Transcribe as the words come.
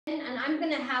And I'm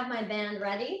going to have my band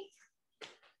ready.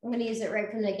 I'm going to use it right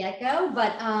from the get-go,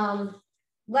 but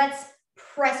let's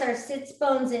press our sits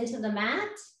bones into the mat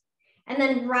and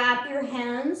then wrap your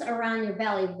hands around your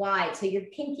belly wide. So your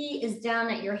pinky is down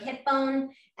at your hip bone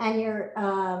and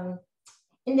your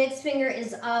index finger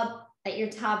is up at your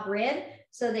top rib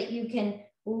so that you can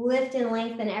lift and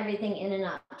lengthen everything in and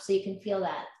up so you can feel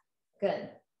that. Good.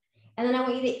 And then I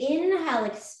want you to inhale,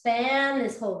 expand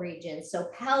this whole region. So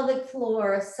pelvic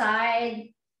floor, side,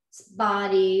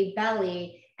 body,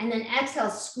 belly, and then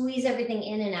exhale, squeeze everything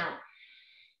in and out.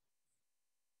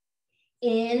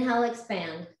 Inhale,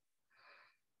 expand.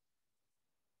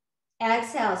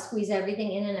 Exhale, squeeze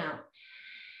everything in and out.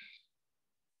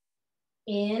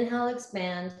 Inhale,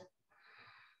 expand.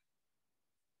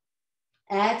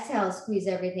 Exhale, squeeze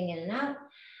everything in and out.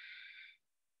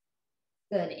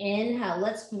 Good, inhale,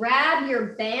 let's grab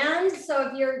your band. So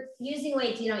if you're using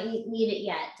weights, you don't need it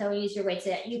yet. Don't use your weights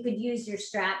yet. You could use your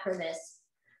strap for this.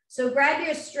 So grab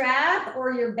your strap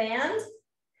or your band,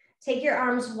 take your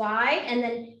arms wide and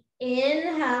then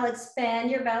inhale,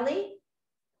 expand your belly,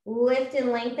 lift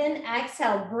and lengthen.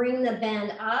 Exhale, bring the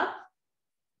band up.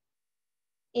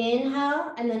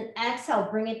 Inhale, and then exhale,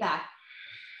 bring it back.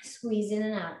 Squeeze in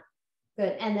and out.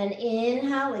 Good, and then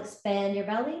inhale, expand your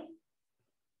belly.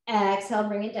 Exhale,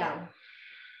 bring it down.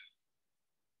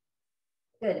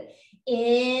 Good.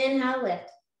 Inhale, lift.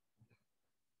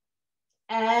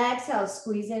 Exhale,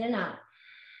 squeeze in and out.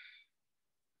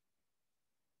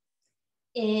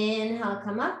 Inhale,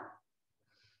 come up.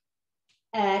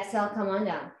 Exhale, come on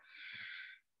down.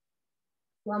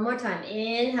 One more time.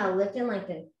 Inhale, lift and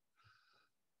lengthen.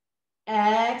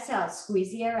 Exhale,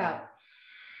 squeeze the air out.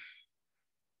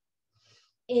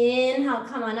 Inhale,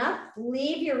 come on up.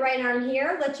 Leave your right arm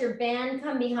here. Let your band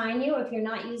come behind you. If you're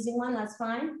not using one, that's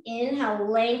fine.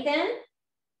 Inhale, lengthen.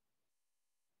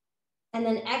 And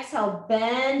then exhale,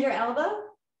 bend your elbow.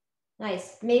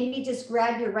 Nice. Maybe just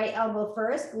grab your right elbow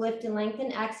first. Lift and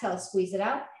lengthen. Exhale, squeeze it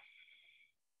out.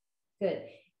 Good.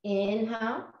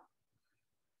 Inhale.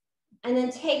 And then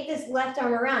take this left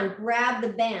arm around. Grab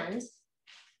the band.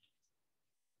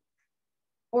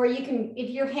 Or you can, if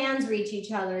your hands reach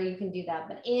each other, you can do that.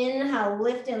 But inhale,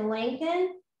 lift and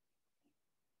lengthen.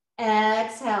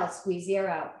 Exhale, squeeze the air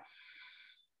out.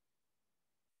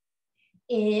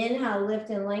 Inhale, lift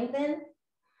and lengthen.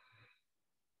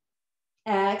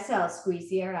 Exhale, squeeze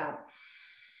the air out.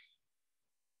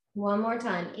 One more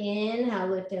time. Inhale,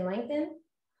 lift and lengthen.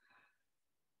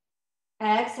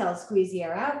 Exhale, squeeze the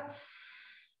air out.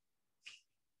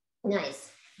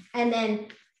 Nice. And then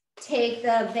take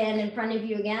the band in front of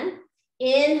you again.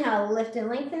 Inhale, lift and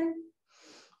lengthen.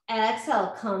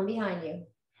 Exhale, come behind you.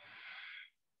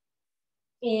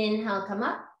 Inhale, come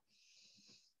up.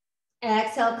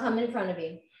 Exhale, come in front of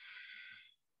you.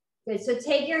 Good, so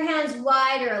take your hands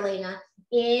wider, Elena.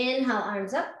 Inhale,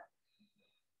 arms up.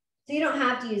 So you don't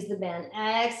have to use the band.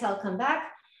 Exhale, come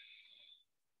back.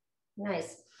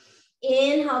 Nice.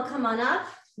 Inhale, come on up.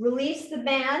 Release the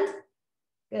band.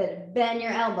 Good, bend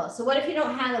your elbow. So what if you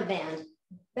don't have a band?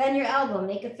 Bend your elbow,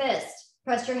 make a fist.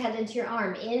 Press your head into your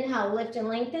arm. Inhale, lift and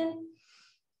lengthen.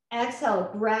 Exhale,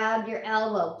 grab your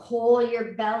elbow. Pull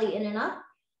your belly in and up.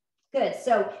 Good,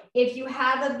 so if you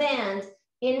have a band,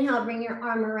 inhale, bring your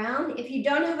arm around. If you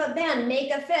don't have a band,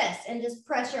 make a fist and just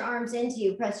press your arms into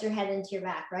you. Press your head into your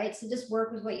back, right? So just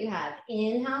work with what you have.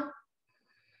 Inhale.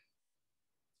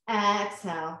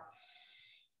 Exhale.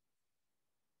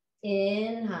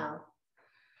 Inhale.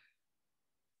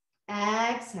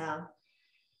 Exhale.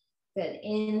 Good.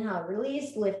 Inhale,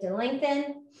 release, lift and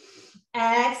lengthen.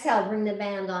 Exhale, bring the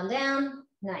band on down.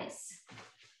 Nice.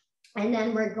 And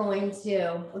then we're going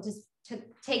to, we'll just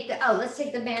take the, let's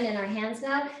take the band in our hands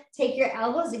now. Take your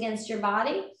elbows against your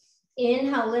body.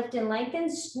 Inhale, lift and lengthen.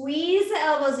 Squeeze the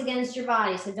elbows against your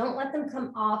body. So don't let them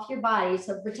come off your body.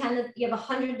 So pretend that you have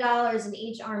 $100 in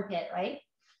each armpit, right?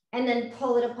 And then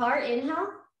pull it apart. Inhale.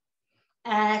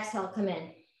 Exhale, come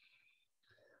in.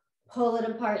 Pull it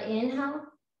apart, inhale.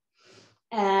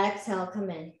 Exhale, come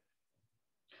in.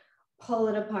 Pull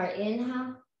it apart,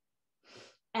 inhale.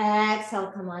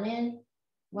 Exhale, come on in.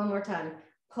 One more time.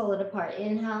 Pull it apart,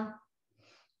 inhale.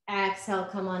 Exhale,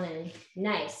 come on in.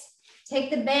 Nice. Take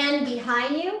the band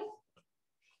behind you.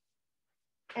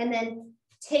 And then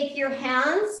take your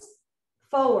hands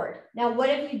forward. Now, what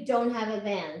if you don't have a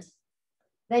band?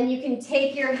 Then you can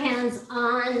take your hands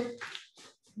on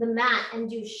the mat and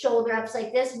do shoulder ups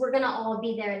like this. We're gonna all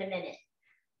be there in a minute.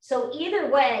 So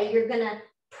either way, you're gonna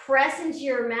press into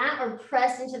your mat or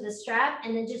press into the strap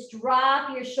and then just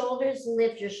drop your shoulders,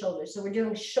 lift your shoulders. So we're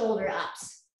doing shoulder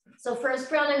ups. So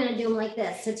first round, I'm gonna do them like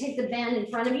this. So take the band in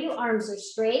front of you, arms are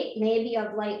straight. Maybe you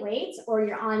have light weights or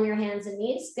you're on your hands and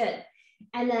knees, good.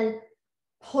 And then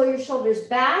pull your shoulders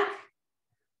back,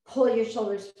 pull your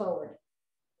shoulders forward.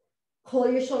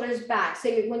 Pull your shoulders back. So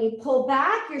when you pull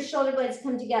back, your shoulder blades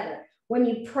come together. When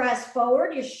you press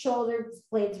forward, your shoulder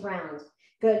blades round.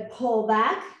 Good, pull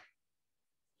back,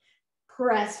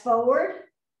 press forward,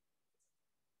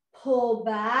 pull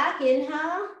back,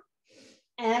 inhale,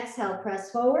 exhale, press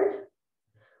forward,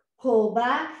 pull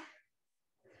back,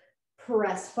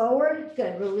 press forward,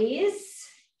 good, release.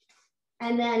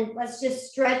 And then let's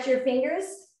just stretch your fingers.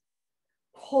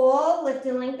 Pull, lift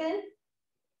and lengthen.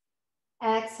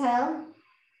 Exhale,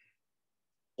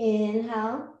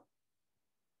 inhale,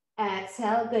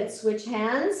 exhale, good, switch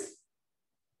hands.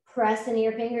 Press into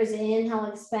your fingers, inhale,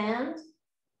 expand.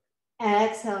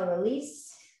 Exhale,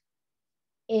 release.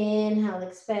 Inhale,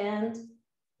 expand.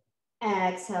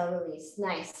 Exhale, release.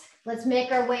 Nice. Let's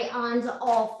make our way onto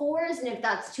all fours. And if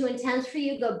that's too intense for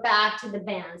you, go back to the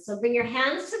band. So bring your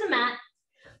hands to the mat.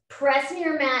 Press in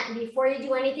your mat. And before you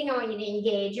do anything, I want you to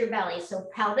engage your belly. So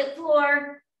pelvic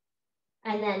floor.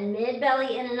 And then mid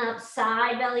belly in and up,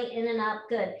 side belly in and up.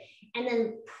 Good. And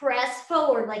then press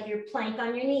forward like you're plank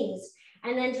on your knees.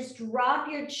 And then just drop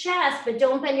your chest, but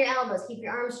don't bend your elbows. Keep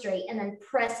your arms straight and then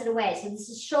press it away. So this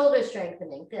is shoulder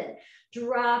strengthening. Good.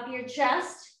 Drop your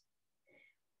chest.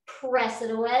 Press it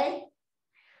away.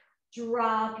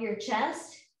 Drop your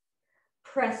chest.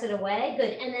 Press it away.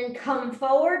 Good. And then come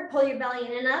forward. Pull your belly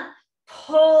in and up.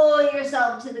 Pull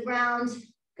yourself to the ground.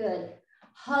 Good.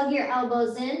 Hug your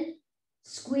elbows in.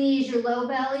 Squeeze your low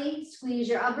belly. Squeeze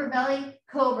your upper belly.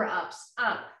 Cobra ups.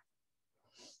 Up.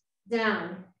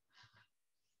 Down.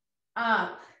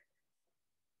 Up,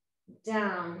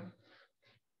 down,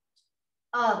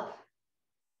 up,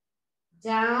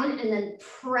 down, and then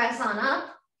press on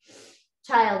up.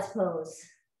 Child's pose.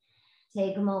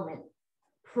 Take a moment.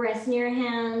 Press in your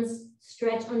hands,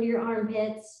 stretch under your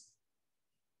armpits.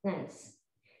 Nice.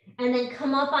 And then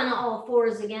come up on all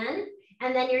fours again.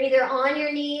 And then you're either on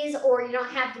your knees or you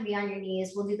don't have to be on your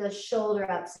knees. We'll do those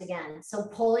shoulder ups again. So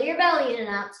pull your belly in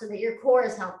and up so that your core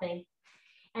is helping.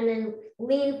 And then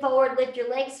lean forward, lift your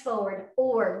legs forward,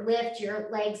 or lift your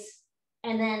legs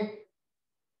and then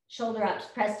shoulder ups.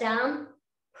 Press down,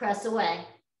 press away,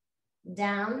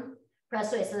 down,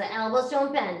 press away. So the elbows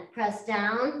don't bend. Press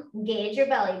down, engage your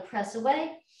belly, press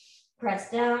away, press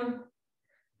down,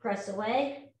 press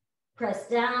away, press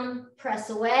down,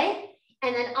 press away.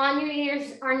 And then on your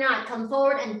ears or not, come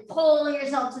forward and pull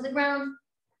yourself to the ground.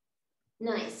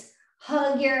 Nice.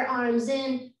 Hug your arms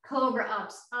in, cobra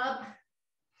ups, up,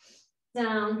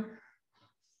 down,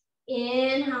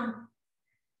 inhale,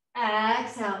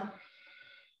 exhale,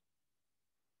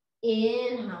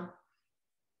 inhale,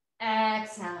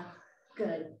 exhale,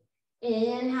 good,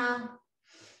 inhale,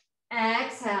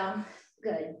 exhale,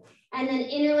 good. And then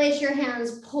interlace your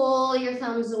hands, pull your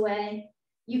thumbs away.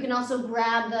 You can also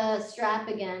grab the strap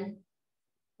again.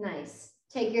 Nice.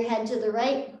 Take your head to the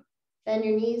right, bend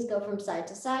your knees, go from side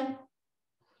to side.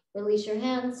 Release your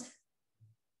hands.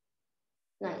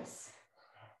 Nice.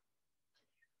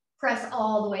 Press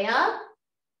all the way up.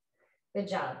 Good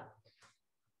job.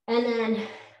 And then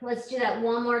let's do that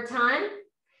one more time.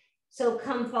 So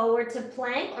come forward to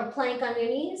plank or plank on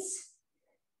your knees.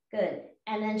 Good.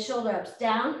 And then shoulder ups,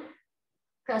 down,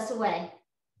 press away,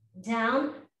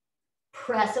 down,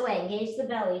 press away. Engage the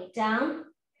belly, down,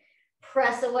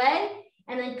 press away,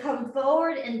 and then come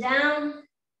forward and down.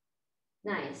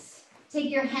 Nice. Take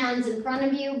your hands in front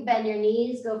of you, bend your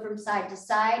knees, go from side to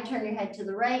side, turn your head to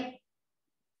the right.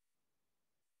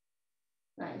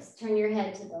 Nice, turn your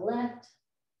head to the left.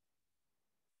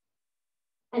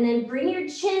 And then bring your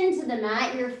chin to the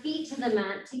mat, your feet to the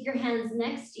mat, take your hands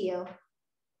next to you.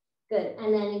 Good,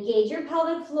 and then engage your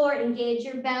pelvic floor, engage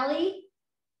your belly,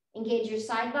 engage your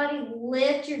side body,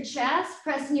 lift your chest,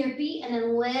 press in your feet, and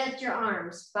then lift your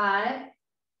arms. 5,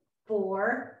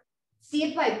 4, see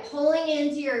if by pulling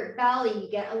into your belly, you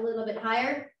get a little bit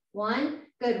higher. 1,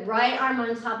 good, right arm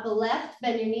on top of left,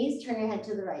 bend your knees, turn your head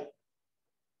to the right.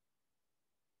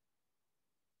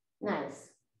 Nice.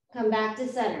 Come back to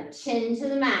center, chin to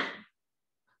the mat.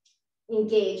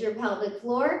 Engage your pelvic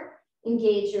floor,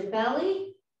 engage your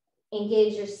belly,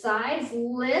 engage your sides,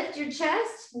 lift your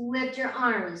chest, lift your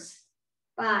arms.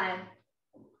 5,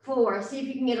 4, see if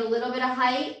you can get a little bit of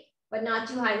height, but not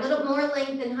too high. A little more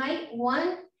length and height.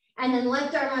 1, and then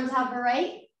left arm on top of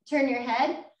right, turn your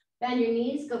head, bend your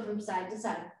knees, go from side to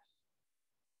side.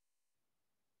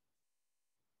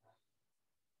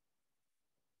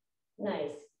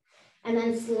 Nice. And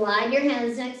then slide your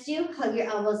hands next to you, hug your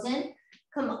elbows in,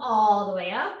 come all the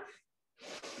way up.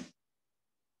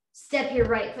 Step your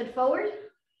right foot forward.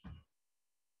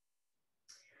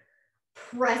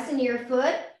 Press into your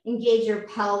foot. Engage your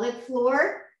pelvic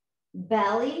floor,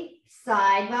 belly,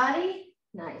 side body.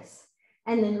 Nice.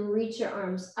 And then reach your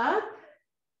arms up.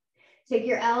 Take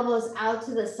your elbows out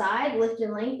to the side, lift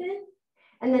and lengthen.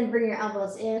 And then bring your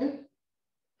elbows in.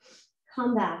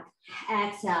 Come back.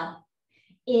 Exhale.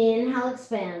 Inhale,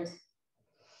 expand.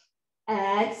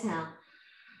 Exhale.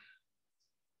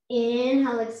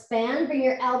 Inhale, expand. Bring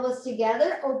your elbows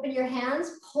together. Open your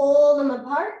hands. Pull them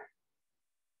apart.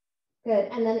 Good.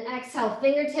 And then exhale.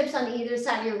 Fingertips on either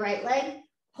side of your right leg.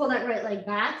 Pull that right leg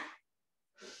back.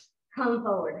 Come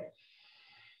forward.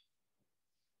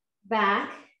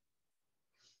 Back.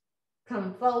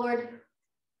 Come forward.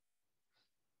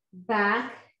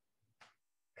 Back.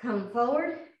 Come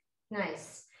forward.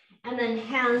 Nice. And then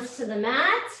hands to the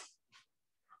mat.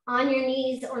 On your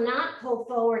knees or not, pull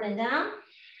forward and down.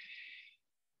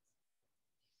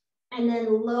 And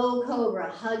then low cobra,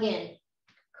 hug in.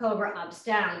 Cobra ups,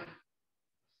 down.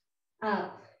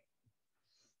 Up.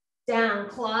 Down,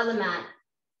 claw the mat.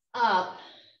 Up.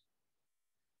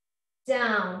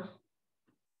 Down.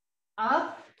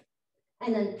 Up.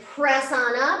 And then press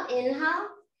on up, inhale.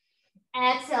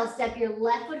 Exhale, step your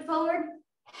left foot forward.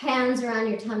 Hands around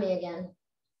your tummy again.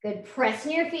 Good, press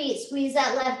in your feet, squeeze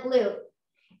that left glute.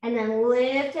 And then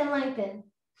lift and lengthen.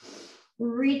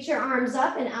 Reach your arms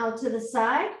up and out to the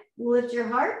side. Lift your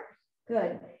heart.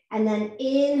 Good. And then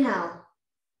inhale.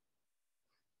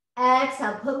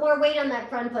 Exhale. Put more weight on that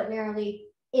front foot, Marilee.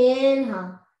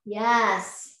 Inhale.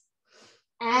 Yes.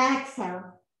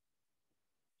 Exhale.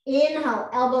 Inhale.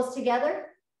 Elbows together.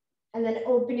 And then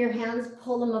open your hands.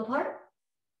 Pull them apart.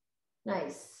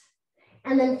 Nice.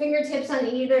 And then fingertips on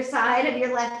either side of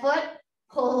your left foot.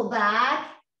 Pull back.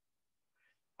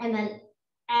 And then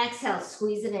exhale,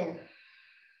 squeeze it in.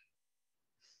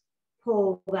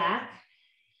 Pull back.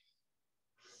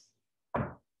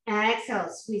 Exhale,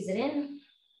 squeeze it in.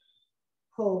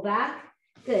 Pull back.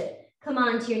 Good. Come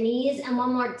on to your knees. And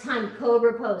one more time,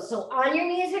 cobra pose. So on your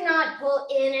knees or not, pull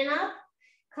in and up.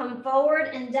 Come forward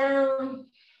and down.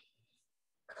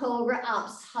 Cobra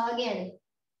ups, hug in.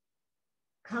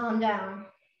 Calm down.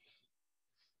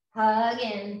 Hug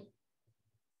in.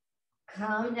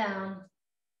 Calm down.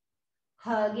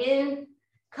 Hug in.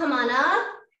 Come on up.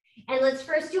 And let's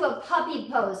first do a puppy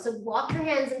pose. So walk your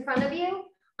hands in front of you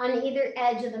on either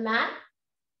edge of the mat.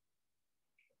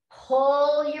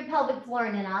 Pull your pelvic floor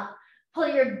in and up. Pull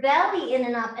your belly in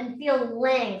and up and feel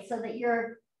length so that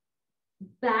your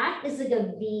back is like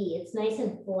a V. It's nice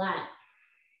and flat.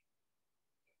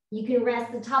 You can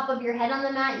rest the top of your head on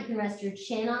the mat. You can rest your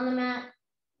chin on the mat.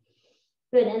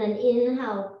 Good. And then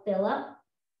inhale, fill up.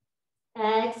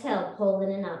 Exhale, pull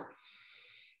in and up.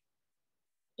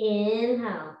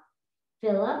 Inhale,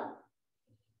 fill up.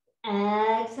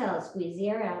 Exhale, squeeze the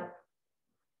air out.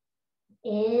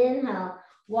 Inhale,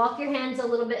 walk your hands a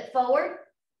little bit forward.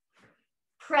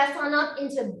 Press on up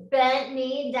into bent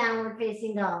knee, downward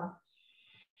facing dog.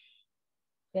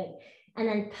 Good. And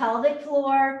then pelvic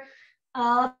floor,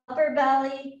 upper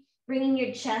belly, bringing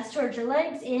your chest towards your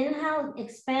legs. Inhale,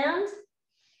 expand.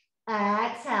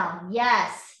 Exhale.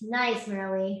 Yes. Nice,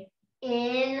 Marilee.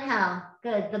 Inhale.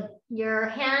 Good. Your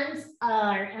hands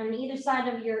are on either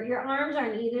side of your arms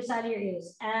are on either side of your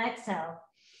ears. Exhale.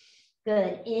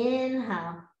 Good.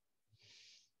 Inhale.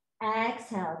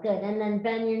 Exhale. Good. And then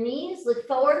bend your knees. Look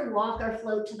forward. Walk or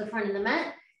float to the front of the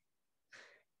mat.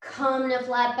 Come to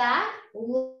flat back.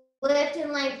 Lift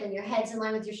and lengthen. Your head's in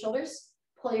line with your shoulders.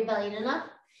 Pull your belly in and up.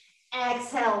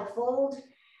 Exhale. Fold.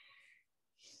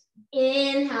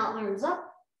 Inhale. Arms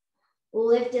up.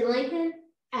 Lift and lengthen.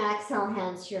 Exhale.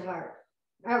 Hands to your heart.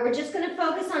 All right. We're just going to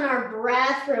focus on our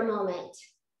breath for a moment.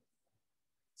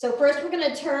 So first we're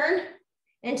going to turn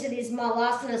into these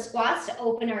malasana squats to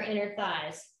open our inner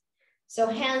thighs. So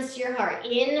hands to your heart.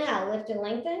 Inhale, lift and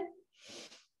lengthen.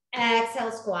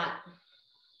 Exhale, squat.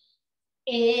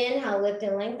 Inhale, lift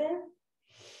and lengthen.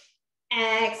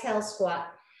 Exhale, squat.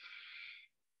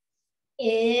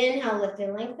 Inhale, lift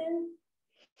and lengthen.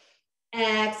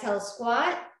 Exhale,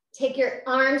 squat. Take your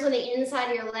arms on the inside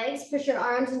of your legs. Push your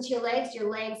arms into your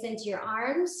legs into your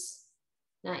arms.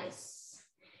 Nice.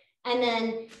 And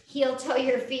then heel toe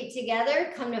your feet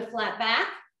together. Come to flat back.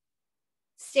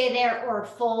 Stay there or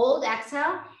fold.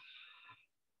 Exhale.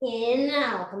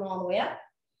 Inhale. Come all the way up.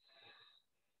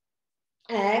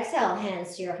 Exhale.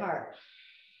 Hands to your heart.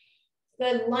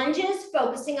 Good. Lunges.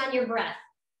 Focusing on your breath.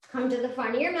 Come to the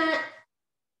front of your mat.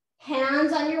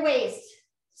 Hands on your waist.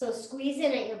 So squeeze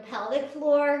in at your pelvic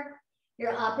floor,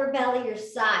 your upper belly, your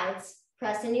sides.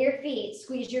 Press into your feet.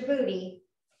 Squeeze your booty.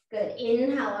 Good.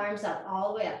 Inhale. Arms up all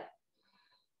the way up.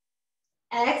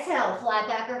 Exhale, flat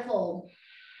back or fold.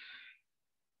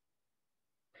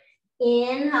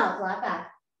 Inhale, flat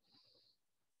back.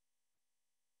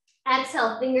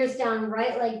 Exhale, fingers down,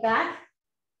 right leg back.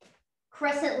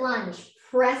 Crescent lunge,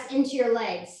 press into your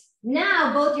legs.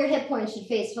 Now both your hip points should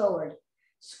face forward.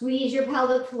 Squeeze your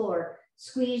pelvic floor,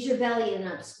 squeeze your belly in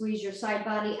up, squeeze your side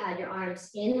body, add your arms.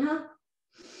 Inhale.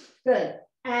 Good.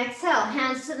 Exhale,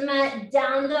 hands to the mat,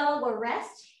 down dog or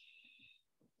rest.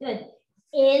 Good.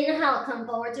 Inhale, come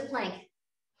forward to plank.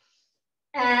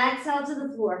 Exhale to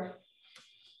the floor.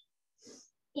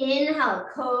 Inhale,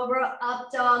 cobra,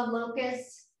 up dog,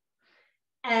 locust.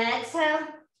 Exhale,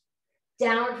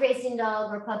 downward facing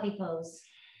dog or puppy pose.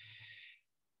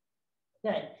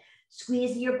 Good.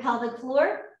 Squeeze your pelvic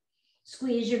floor.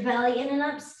 Squeeze your belly in and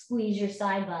up. Squeeze your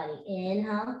side body.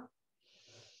 Inhale.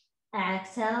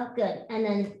 Exhale. Good. And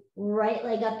then right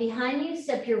leg up behind you.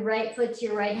 Step your right foot to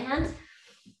your right hand.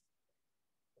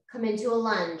 Come into a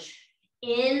lunge.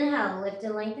 Inhale, lift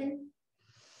and lengthen.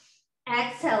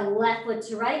 Exhale, left foot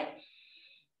to right.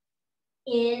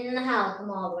 Inhale,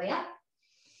 come all the way up.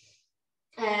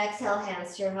 Exhale,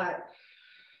 hands to your heart.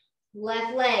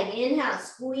 Left leg, inhale,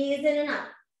 squeeze in and up.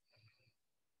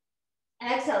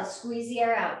 Exhale, squeeze the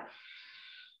air out.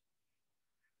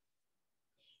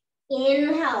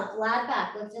 Inhale, flat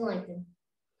back, lift and lengthen.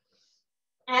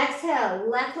 Exhale,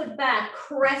 left foot back,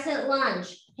 crescent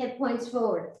lunge, hip points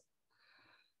forward.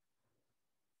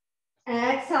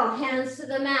 Exhale, hands to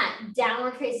the mat,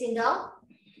 downward facing dog.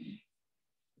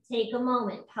 Take a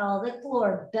moment, pelvic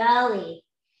floor, belly,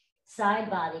 side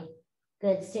body.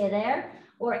 Good, stay there.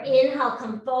 Or inhale,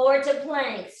 come forward to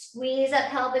plank. Squeeze that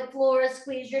pelvic floor,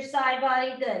 squeeze your side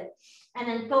body, good. And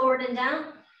then forward and down.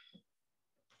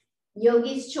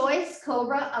 Yogi's choice,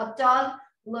 cobra, up dog,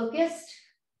 locust.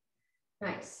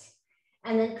 Nice.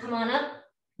 And then come on up,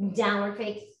 downward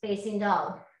facing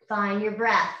dog. Find your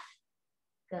breath.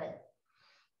 Good.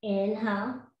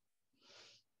 Inhale.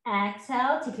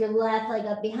 Exhale, take your left leg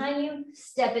up behind you.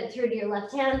 Step it through to your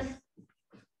left hand.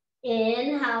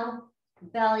 Inhale,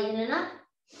 belly in and up.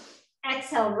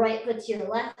 Exhale, right foot to your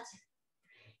left.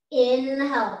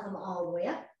 Inhale, come all the way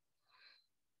up.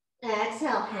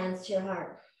 Exhale, hands to your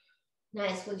heart.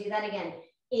 Nice, we'll do that again.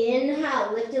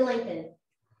 Inhale, lift and lengthen.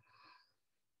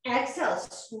 Exhale,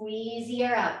 squeeze the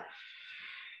air out.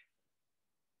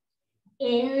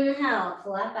 Inhale,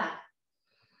 flat back.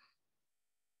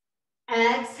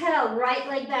 Exhale, right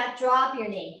leg back, drop your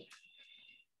knee.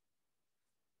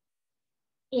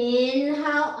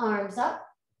 Inhale, arms up.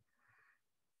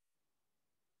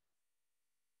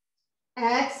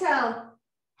 Exhale,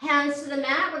 hands to the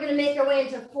mat. We're going to make our way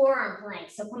into forearm plank.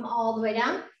 So come all the way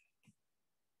down.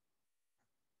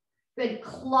 Good,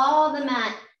 claw the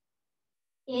mat.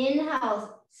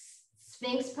 Inhale,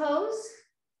 Sphinx pose.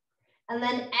 And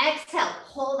then exhale,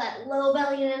 pull that low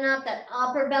belly in and up, that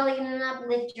upper belly in and up,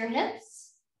 lift your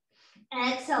hips.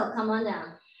 Exhale, come on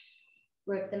down.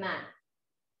 Grip the mat.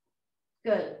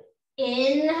 Good.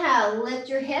 Inhale, lift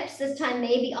your hips. This time,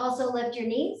 maybe also lift your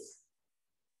knees.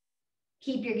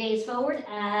 Keep your gaze forward.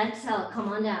 Exhale, come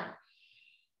on down.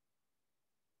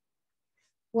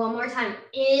 One more time.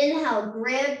 Inhale,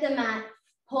 grip the mat.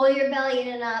 Pull your belly in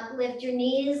and up. Lift your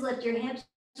knees, lift your hips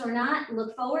or not.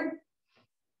 Look forward.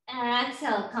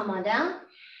 Exhale, come on down.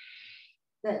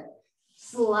 Good.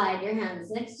 Slide your hands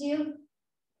next to you.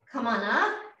 Come on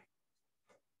up.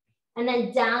 And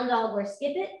then down dog or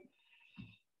skip it.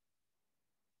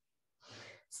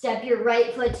 Step your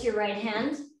right foot to your right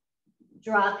hand.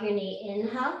 Drop your knee.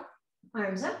 Inhale,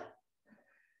 arms up.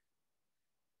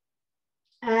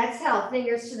 Exhale,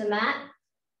 fingers to the mat.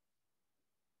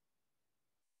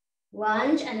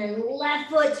 Lunge, and then left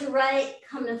foot to right.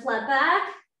 Come to flat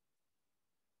back.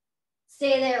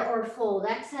 Stay there or fold.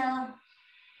 Exhale.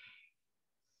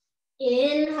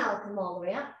 Inhale, come all the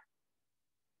way up.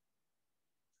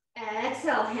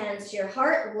 Exhale, hands to your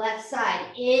heart, left side.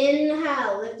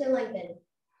 Inhale, lift and lengthen.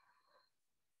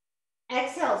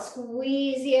 Exhale,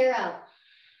 squeeze the air out.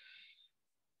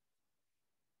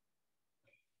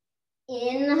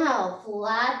 Inhale,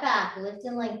 flat back, lift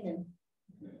and lengthen.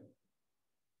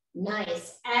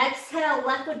 Nice. Exhale,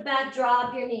 left foot back,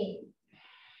 drop your knee.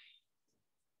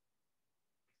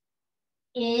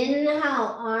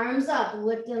 Inhale, arms up,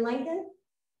 lift and lengthen.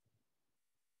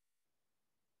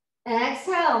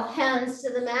 Exhale, hands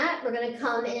to the mat. We're going to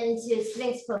come into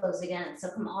Sphinx pose again. So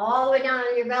come all the way down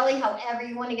on your belly, however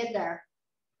you want to get there.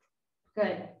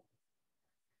 Good.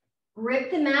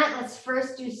 Grip the mat. Let's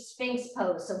first do Sphinx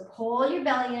pose. So pull your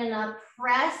belly in and up,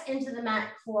 press into the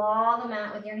mat, claw the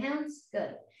mat with your hands.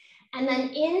 Good. And then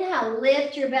inhale,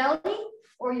 lift your belly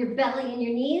or your belly and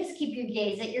your knees. Keep your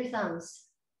gaze at your thumbs.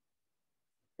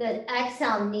 Good.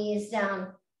 Exhale, knees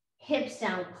down, hips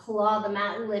down, claw the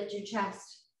mat and lift your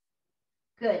chest.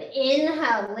 Good.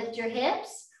 Inhale, lift your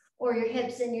hips or your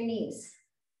hips and your knees.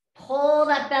 Pull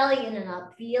that belly in and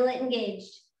up. Feel it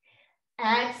engaged.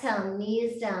 Exhale,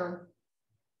 knees down,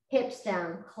 hips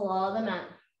down, claw the mat.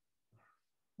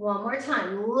 One more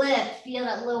time. Lift. Feel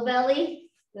that low belly.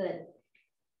 Good.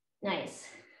 Nice.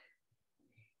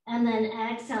 And then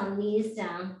exhale, knees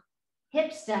down,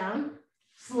 hips down.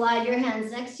 Slide your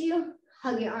hands next to you.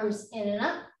 Hug your arms in and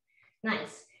up.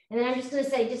 Nice. And then I'm just going to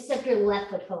say, just step your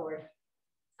left foot forward.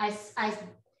 I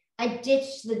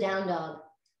ditched the down dog.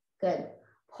 Good.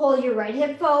 Pull your right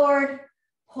hip forward.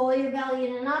 Pull your belly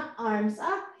in and up. Arms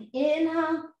up.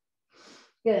 Inhale.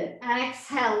 Good.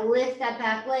 Exhale. Lift that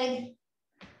back leg.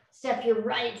 Step your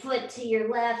right foot to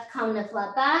your left. Come to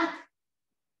flat back.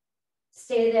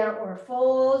 Stay there or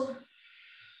fold.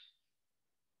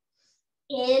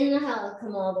 Inhale,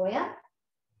 come all the way up.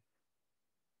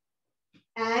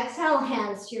 Exhale,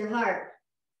 hands to your heart.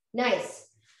 Nice.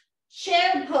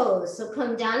 Chair pose. So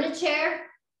come down to chair.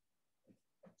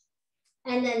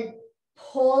 And then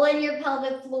pull in your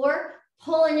pelvic floor.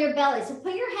 Pull in your belly. So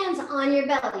put your hands on your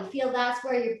belly. Feel that's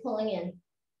where you're pulling in.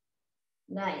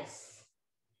 Nice.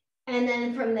 And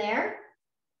then from there,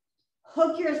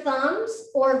 hook your thumbs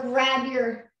or grab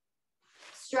your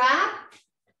strap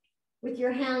with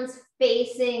your hands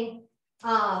facing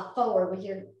forward, with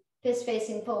your fist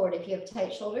facing forward if you have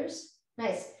tight shoulders.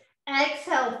 Nice.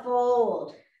 Exhale,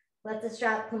 fold. Let the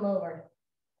strap come over.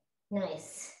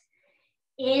 Nice.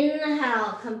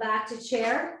 Inhale, come back to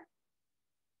chair.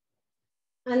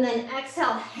 And then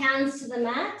exhale, hands to the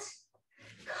mat.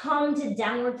 Come to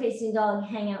downward facing dog,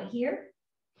 hang out here.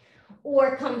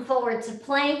 Or come forward to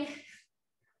plank.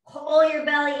 Pull your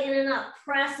belly in and up,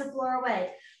 press the floor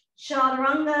away.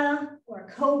 Chaturanga or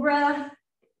cobra,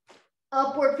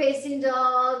 upward facing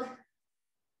dog.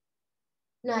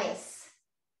 Nice.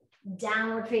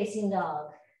 Downward facing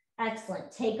dog.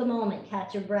 Excellent. Take a moment,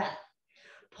 catch your breath.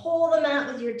 Pull the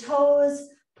mat with your toes,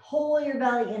 pull your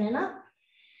belly in and up.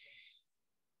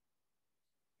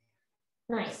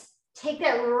 Nice. Take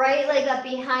that right leg up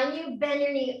behind you, bend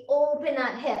your knee, open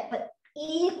that hip, but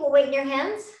equal weight in your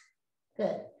hands.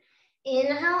 Good.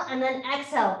 Inhale and then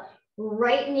exhale.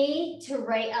 Right knee to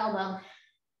right elbow.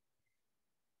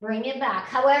 Bring it back.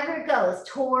 However it goes,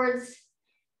 towards,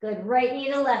 good, right knee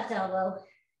to left elbow.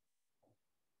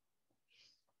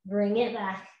 Bring it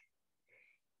back.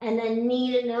 And then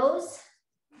knee to nose.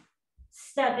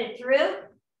 Step it through.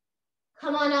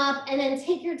 Come on up and then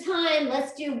take your time.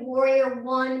 Let's do warrior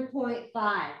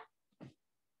 1.5.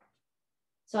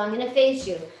 So I'm going to face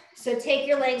you. So take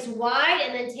your legs wide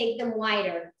and then take them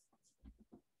wider.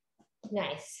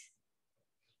 Nice.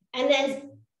 And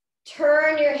then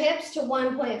turn your hips to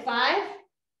 1.5.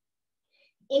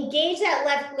 Engage that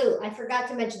left glute. I forgot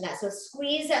to mention that. So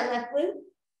squeeze that left glute.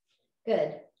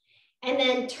 Good. And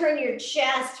then turn your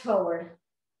chest forward.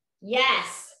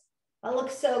 Yes. That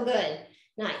looks so good.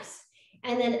 Nice.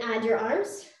 And then add your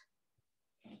arms.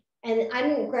 And I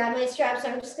didn't grab my strap, so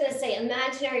I'm just going to say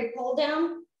imaginary pull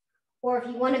down. Or if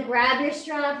you want to grab your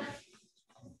strap,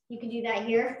 you can do that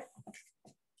here.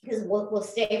 Because we'll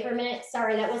stay for a minute.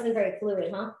 Sorry, that wasn't very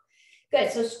fluid, huh?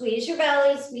 Good. So squeeze your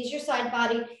belly, squeeze your side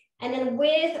body, and then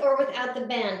with or without the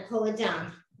band, pull it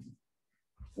down.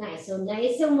 Nice. So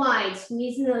nice and wide,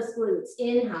 squeezing those glutes.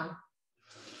 Inhale.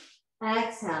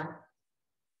 Exhale.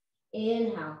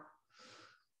 Inhale.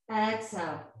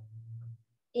 Exhale.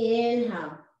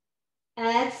 Inhale.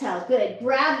 Exhale. Good.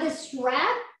 Grab the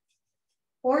strap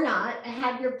or not.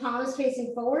 Have your palms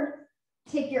facing forward.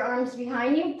 Take your arms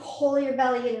behind you. Pull your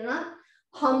belly in and up.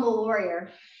 Humble warrior.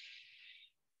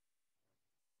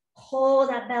 Pull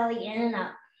that belly in and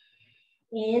up.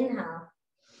 Inhale.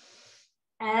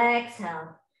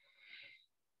 Exhale.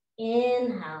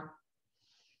 Inhale.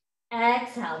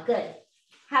 Exhale. Good.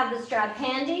 Have the strap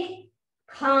handy.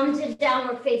 Come to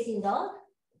downward facing dog.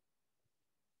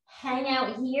 Hang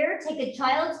out here. Take a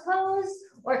child's pose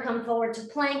or come forward to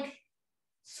plank.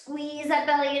 Squeeze that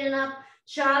belly in and up.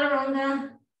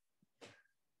 Chaturanga.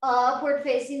 Upward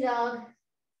facing dog.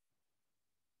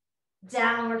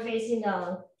 Downward facing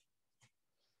dog.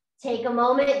 Take a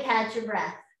moment, catch your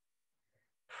breath.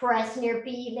 Press in your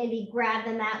feet, maybe grab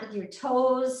the mat with your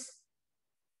toes.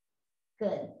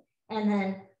 Good. And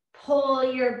then pull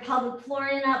your pelvic floor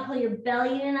in and up, pull your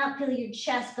belly in and up, feel your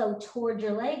chest go towards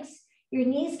your legs. Your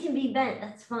knees can be bent,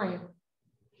 that's fine.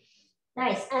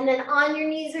 Nice. And then on your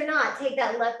knees or not, take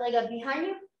that left leg up behind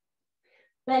you.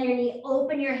 Bend your knee,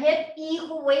 open your hip,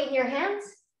 equal weight in your hands.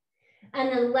 And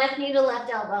then left knee to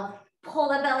left elbow. Pull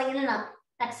the belly in and up.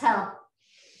 Exhale.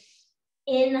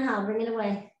 Inhale, bring it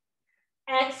away.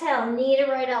 Exhale, knee to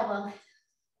right elbow.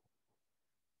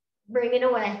 Bring it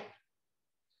away.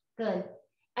 Good.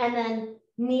 And then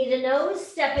knee to nose,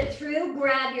 step it through,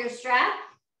 grab your strap.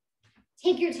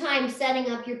 Take your time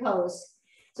setting up your pose.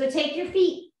 So take your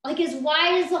feet like as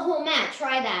wide as the whole mat.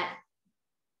 Try that.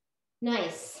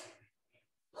 Nice.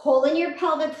 Pull in your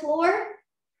pelvic floor,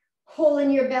 pull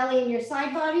in your belly and your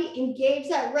side body, engage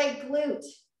that right glute.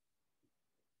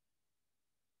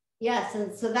 Yes,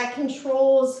 and so that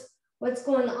controls what's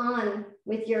going on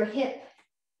with your hip.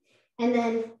 And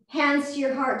then hands to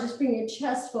your heart, just bring your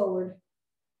chest forward.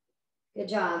 Good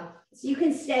job. So you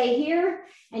can stay here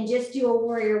and just do a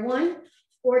warrior one,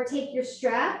 or take your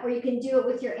strap, or you can do it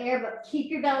with your air, but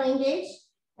keep your belly engaged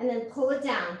and then pull it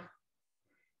down.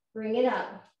 Bring it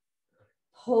up.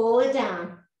 Pull it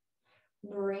down.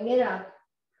 Bring it up.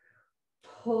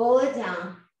 Pull it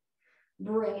down.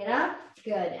 Bring it up.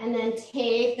 Good. And then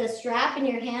take the strap in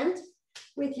your hand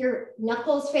with your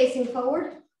knuckles facing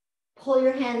forward. Pull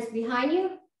your hands behind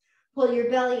you. Pull your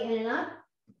belly in and up.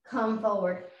 Come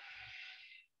forward.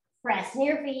 Press in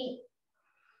your feet.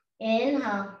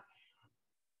 Inhale.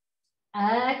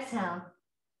 Exhale.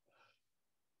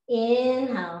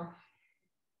 Inhale.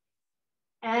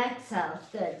 Exhale.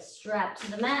 Good. Strap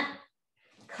to the mat.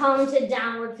 Come to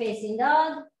downward facing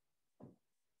dog.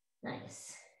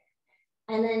 Nice.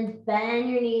 And then bend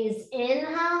your knees.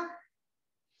 Inhale.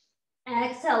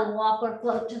 Exhale. Walk or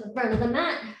float to the front of the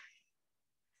mat.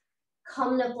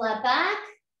 Come to flat back.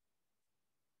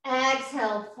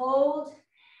 Exhale. Fold.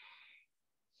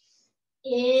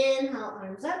 Inhale.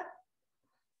 Arms up.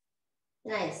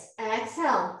 Nice.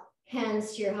 Exhale.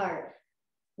 Hands to your heart.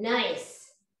 Nice.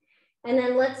 And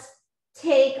then let's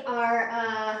take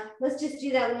our, let's just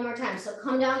do that one more time. So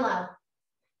come down low.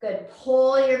 Good.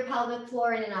 Pull your pelvic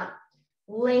floor in and up.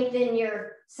 Lengthen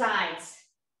your sides.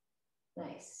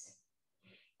 Nice.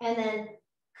 And then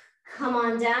come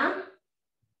on down.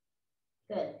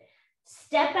 Good.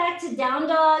 Step back to down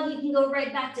dog. You can go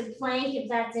right back to plank if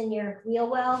that's in your wheel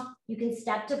well. You can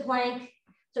step to plank.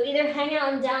 So either hang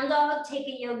out in down dog, take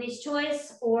a yogi's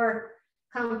choice, or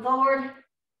come forward,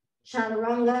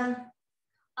 chaturanga,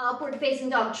 upward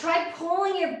facing dog. Try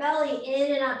pulling your belly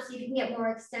in and up so you can get more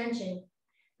extension.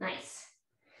 Nice.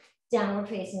 Downward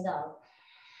facing dog.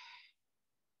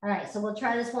 All right, so we'll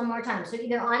try this one more time. So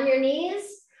either on your knees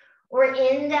or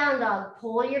in down dog,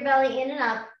 pull your belly in and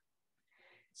up.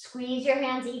 Squeeze your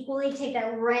hands equally. Take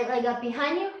that right leg up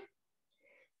behind you.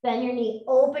 Bend your knee,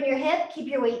 open your hip, keep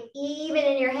your weight even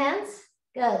in your hands.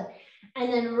 Good.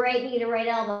 And then right knee to right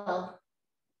elbow.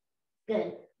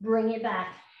 Good. Bring it back.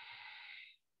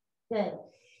 Good.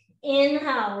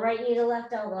 Inhale, right knee to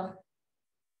left elbow.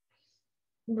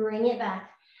 Bring it back.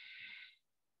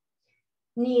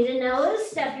 Knee to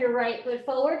nose, step your right foot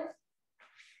forward.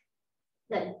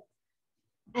 Good.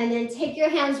 And then take your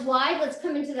hands wide. Let's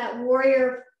come into that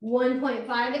warrior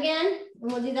 1.5 again.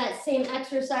 And we'll do that same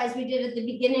exercise we did at the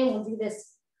beginning. We'll do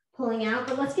this pulling out,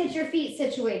 but let's get your feet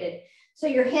situated. So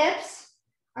your hips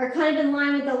are kind of in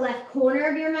line with the left corner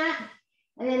of your mat.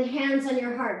 And then hands on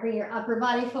your heart. Bring your upper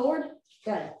body forward.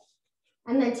 Good.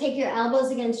 And then take your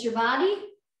elbows against your body.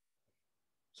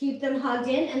 Keep them hugged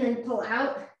in and then pull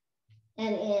out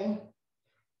and in,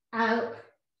 out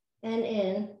and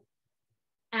in,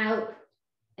 out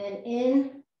and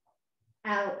in,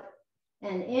 out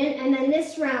and in. And then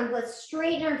this round, let's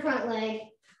straighten our front leg.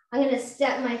 I'm going to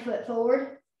step my foot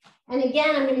forward. And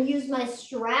again, I'm going to use my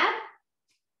strap.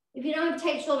 If you don't have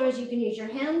tight shoulders, you can use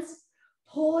your hands.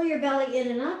 Pull your belly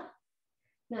in and up.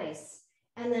 Nice.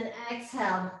 And then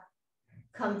exhale.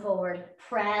 Come forward.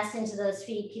 Press into those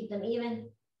feet. Keep them even.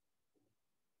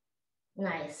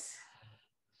 Nice.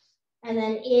 And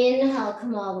then inhale,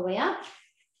 come all the way up.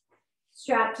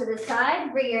 Strap to the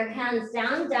side. Bring your hands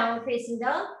down, downward facing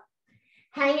dog.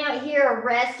 Hang out here or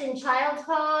rest in child's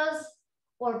pose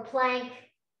or plank,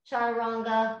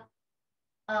 chaturanga,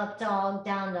 up dog,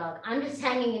 down dog. I'm just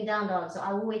hanging in down dog, so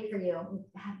I will wait for you.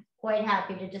 I'm quite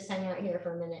happy to just hang out here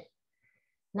for a minute.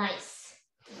 Nice.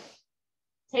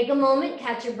 Take a moment,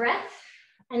 catch your breath,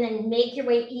 and then make your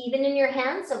way even in your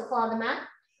hands. So claw the mat.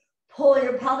 Pull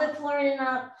your pelvic floor in and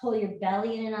up. Pull your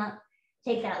belly in and up.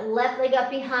 Take that left leg up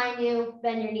behind you.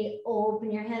 Bend your knee,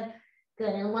 open your hip.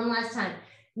 Good, and one last time.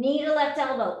 Knee to left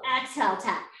elbow. Exhale,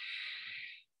 tap.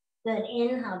 Good,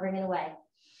 inhale, bring it away.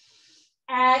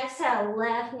 Exhale,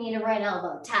 left knee to right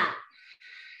elbow, tap.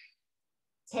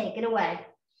 Take it away.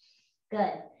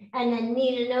 Good. And then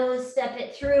knee to nose, step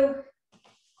it through.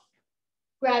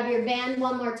 Grab your band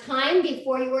one more time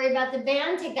before you worry about the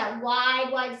band. Take that wide,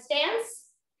 wide stance.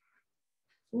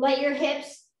 Let your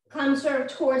hips come sort of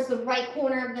towards the right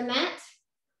corner of the mat.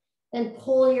 Then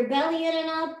pull your belly in and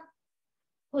up.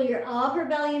 Pull your upper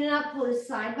belly in and up. Pull the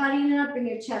side body in and up. Bring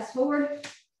your chest forward.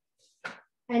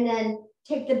 And then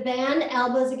take the band,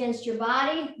 elbows against your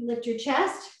body. Lift your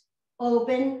chest.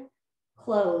 Open,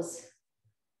 close.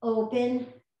 Open,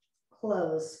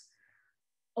 close.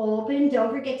 Open.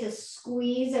 Don't forget to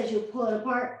squeeze as you pull it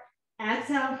apart.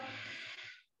 Exhale.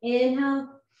 Inhale.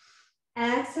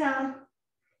 Exhale.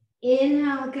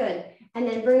 Inhale. Good. And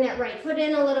then bring that right foot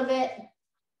in a little bit.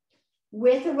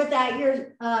 With or without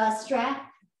your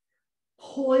strap.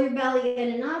 Pull your belly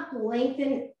in and up.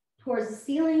 Lengthen towards the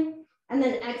ceiling. And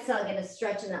then exhale. Get a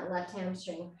stretch in that left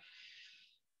hamstring.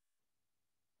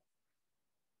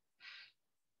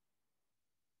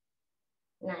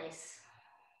 Nice.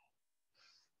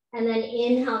 And then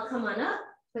inhale, come on up.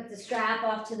 Put the strap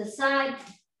off to the side.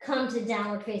 Come to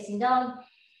downward facing dog.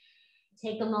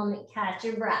 Take a moment, catch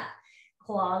your breath.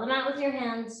 Claw them out with your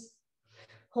hands.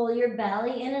 Pull your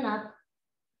belly in and up.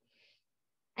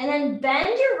 And then bend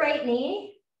your right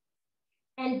knee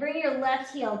and bring your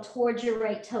left heel towards your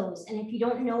right toes. And if you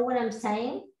don't know what I'm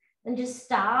saying, then just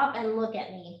stop and look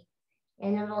at me.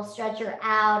 And then we'll stretch your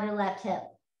outer left hip.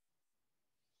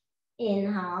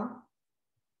 Inhale.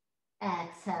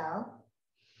 Exhale.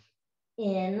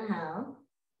 Inhale.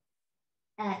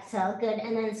 Exhale. Good.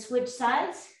 And then switch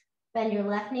sides. Bend your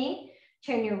left knee.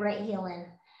 Turn your right heel in.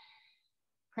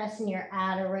 Pressing your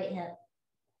outer right hip.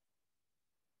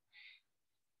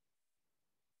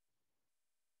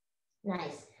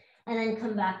 Nice. And then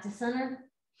come back to center.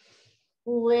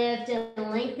 Lift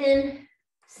and lengthen.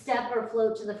 Step or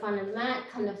float to the front of the mat.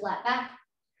 Come to flat back.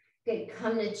 Good.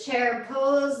 Come to chair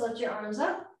pose. Lift your arms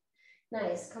up.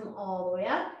 Nice. Come all the way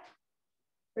up.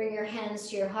 Bring your hands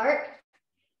to your heart.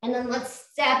 And then let's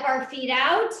step our feet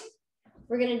out.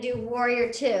 We're going to do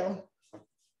warrior two.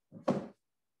 All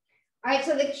right.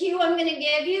 So the cue I'm going to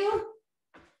give you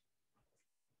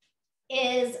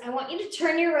is I want you to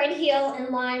turn your right heel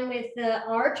in line with the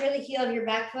arch or the heel of your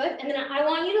back foot. And then I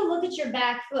want you to look at your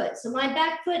back foot. So my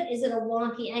back foot is at a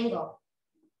wonky angle.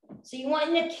 So you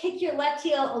want to kick your left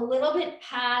heel a little bit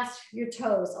past your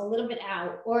toes, a little bit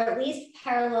out, or at least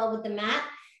parallel with the mat.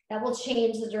 That will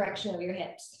change the direction of your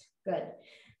hips. Good.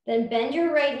 Then bend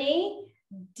your right knee,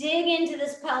 dig into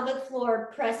this pelvic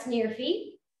floor, press near your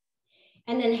feet,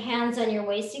 and then hands on your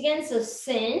waist again. So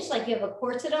cinch like you have a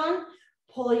corset on.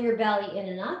 Pull your belly in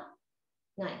and up.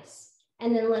 Nice.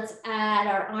 And then let's add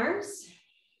our arms.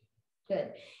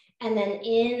 Good. And then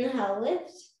inhale,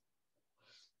 lift.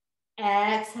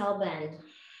 Exhale, bend.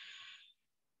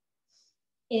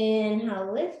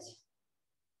 Inhale, lift.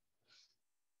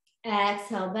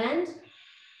 Exhale, bend.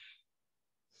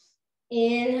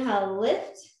 Inhale,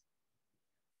 lift.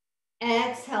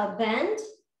 Exhale, bend.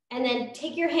 And then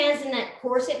take your hands in that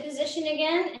corset position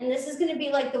again. And this is going to be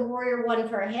like the warrior one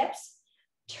for our hips.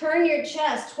 Turn your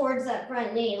chest towards that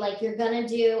front knee like you're going to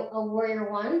do a warrior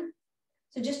one.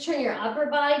 So just turn your upper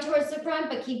body towards the front,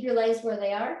 but keep your legs where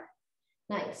they are.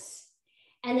 Nice.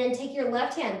 And then take your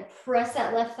left hand, press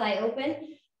that left thigh open,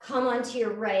 come onto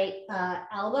your right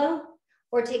elbow,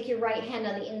 or take your right hand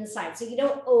on the inside so you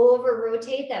don't over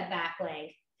rotate that back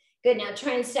leg. Good. Now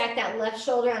try and stack that left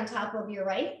shoulder on top of your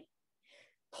right.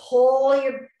 Pull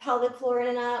your pelvic floor in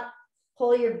and up.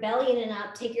 Pull your belly in and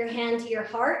up. Take your hand to your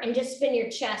heart and just spin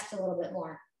your chest a little bit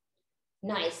more.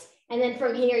 Nice. And then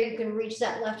from here, you can reach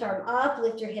that left arm up,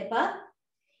 lift your hip up.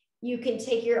 You can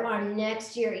take your arm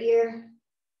next to your ear.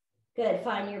 Good.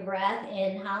 Find your breath.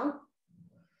 Inhale.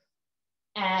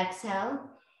 Exhale.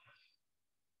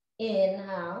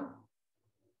 Inhale.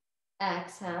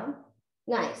 Exhale.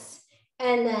 Nice.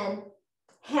 And then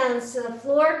hands to the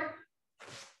floor.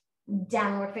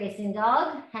 Downward facing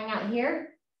dog. Hang out here.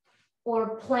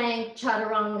 Or plank,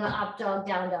 chaturanga, up dog,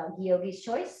 down dog. Yogi's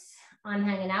choice. I'm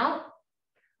hanging out.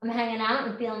 I'm hanging out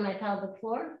and feeling my pelvic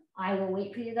floor. I will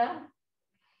wait for you though.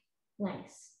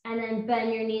 Nice. And then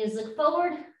bend your knees, look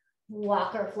forward.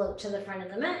 Walk or float to the front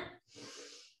of the mat.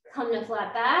 Come to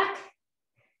flat back.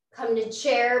 Come to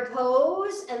chair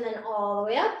pose and then all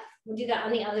the way up. We'll do that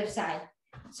on the other side.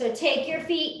 So take your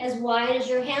feet as wide as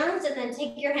your hands and then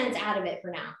take your hands out of it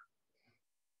for now.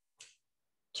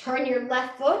 Turn your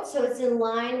left foot so it's in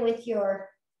line with your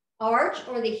arch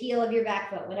or the heel of your back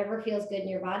foot, whatever feels good in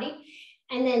your body.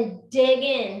 And then dig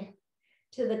in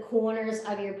to the corners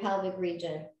of your pelvic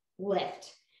region. Lift.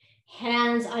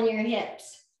 Hands on your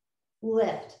hips.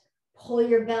 Lift. Pull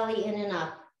your belly in and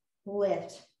up.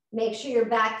 Lift. Make sure your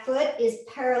back foot is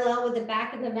parallel with the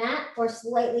back of the mat or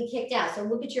slightly kicked out. So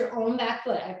look at your own back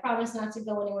foot. I promise not to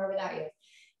go anywhere without you.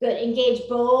 Good. Engage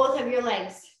both of your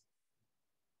legs.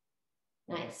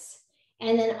 Nice.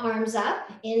 And then arms up.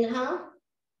 Inhale.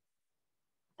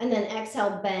 And then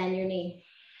exhale, bend your knee.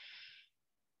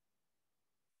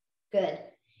 Good.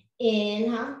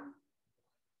 Inhale.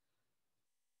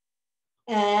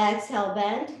 Exhale,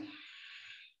 bend.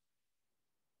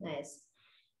 Nice.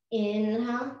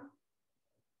 Inhale.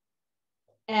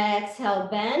 Exhale,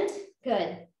 bend.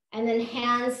 Good. And then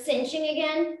hands cinching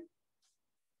again.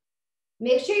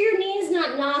 Make sure your knee is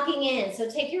not knocking in. So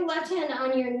take your left hand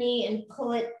on your knee and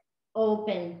pull it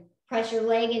open. Press your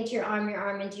leg into your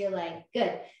arm into your leg.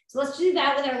 Good. So let's do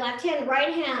that with our left hand.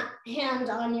 Right hand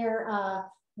on your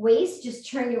waist. Just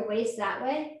turn your waist that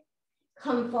way.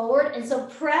 Come forward. And so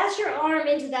press your arm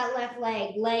into that left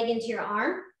leg into your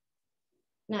arm.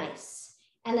 Nice.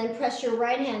 And then press your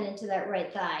right hand into that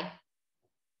right thigh.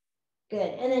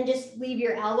 Good. And then just leave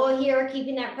your elbow here,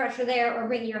 keeping that pressure there, or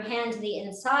bring your hand to the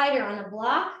inside or on a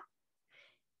block.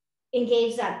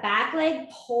 Engage that back leg.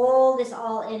 Pull this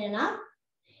all in and up.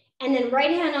 And then right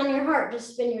hand on your heart,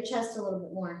 just spin your chest a little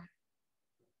bit more.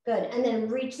 Good. And then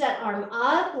reach that arm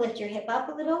up, lift your hip up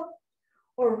a little,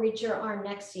 or reach your arm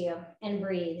next to you and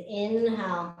breathe.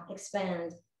 Inhale,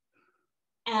 expand.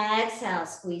 Exhale,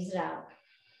 squeeze it out.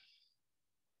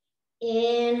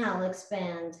 Inhale,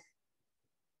 expand.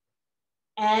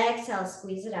 Exhale,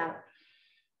 squeeze it out.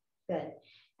 Good.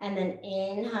 And then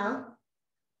inhale,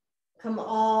 come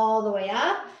all the way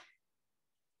up.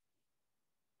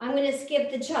 I'm going to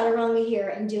skip the chaturanga here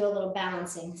and do a little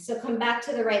balancing. So come back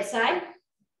to the right side.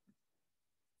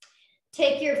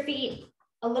 Take your feet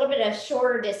a little bit of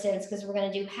shorter distance because we're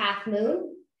going to do half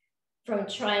moon from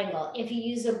triangle. If you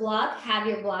use a block, have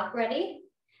your block ready.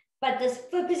 But this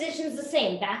foot position is the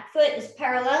same. Back foot is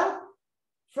parallel.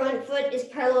 Front foot is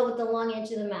parallel with the long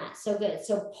edge of the mat. So good.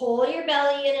 So pull your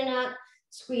belly in and up.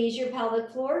 Squeeze your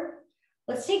pelvic floor.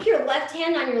 Let's take your left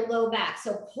hand on your low back.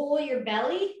 So pull your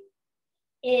belly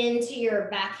into your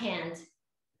back hand.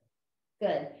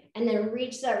 Good. And then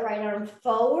reach that right arm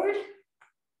forward.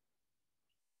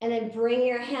 And then bring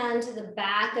your hand to the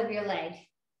back of your leg.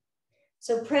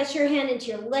 So press your hand into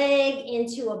your leg,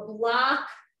 into a block,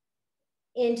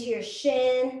 into your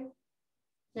shin.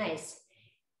 Nice.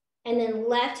 And then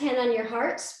left hand on your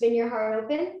heart, spin your heart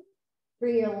open.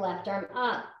 Bring your left arm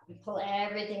up and pull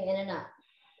everything in and up.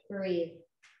 Breathe.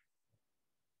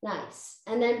 Nice.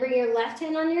 And then bring your left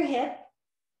hand on your hip.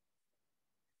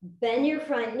 Bend your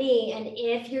front knee. And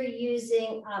if you're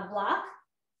using a block,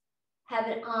 have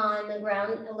it on the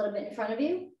ground a little bit in front of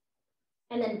you.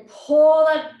 And then pull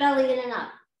that belly in and up.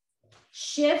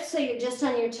 Shift so you're just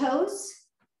on your toes.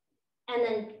 And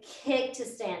then kick to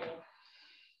standing.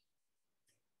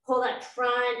 Pull that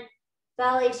front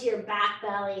belly to your back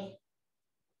belly.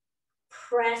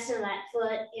 Press in that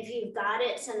foot. If you've got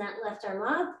it, send that left arm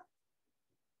up.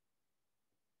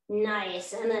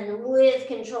 Nice. And then with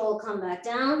control, come back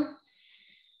down.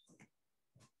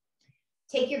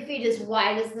 Take your feet as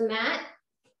wide as the mat.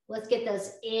 Let's get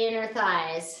those inner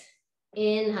thighs.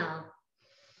 Inhale.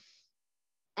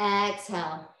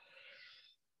 Exhale.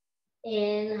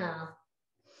 Inhale.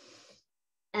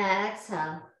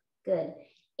 Exhale. Good.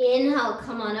 Inhale,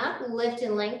 come on up, lift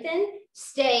and lengthen.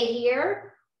 Stay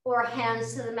here, or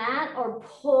hands to the mat, or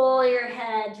pull your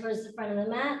head towards the front of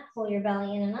the mat. Pull your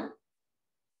belly in and up.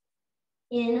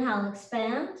 Inhale,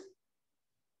 expand.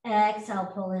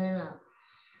 Exhale, pull in and up.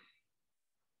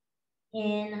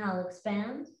 Inhale,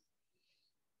 expand.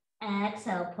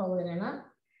 Exhale, pull in and up.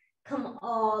 Come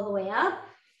all the way up.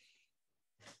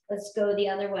 Let's go the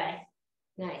other way.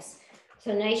 Nice.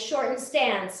 So nice shortened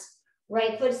stance.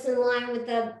 Right foot's in line with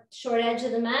the short edge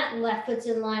of the mat, and left foot's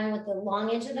in line with the long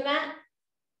edge of the mat.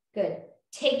 Good.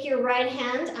 Take your right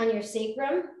hand on your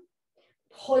sacrum.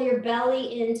 Pull your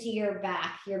belly into your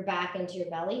back into your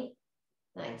belly.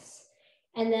 Nice.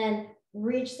 And then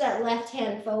reach that left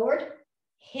hand forward.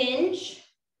 Hinge.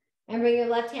 And bring your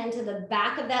left hand to the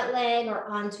back of that leg or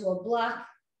onto a block.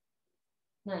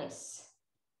 Nice.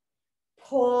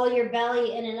 Pull your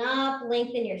belly in and up.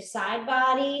 Lengthen your side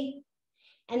body.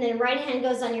 And then right hand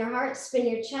goes on your heart, spin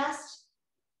your chest,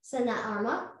 send that arm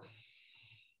up.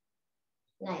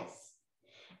 Nice.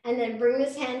 And then bring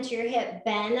this hand to your hip,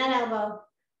 bend that elbow,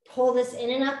 pull this in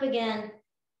and up again.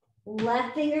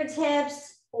 Left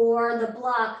fingertips or the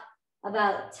block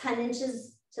about 10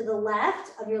 inches to the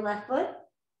left of your left foot.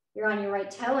 You're on your right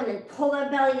toe, and then pull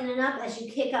that belly in and up as you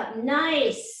kick up.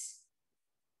 Nice.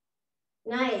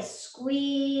 Nice.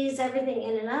 Squeeze everything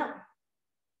in and up.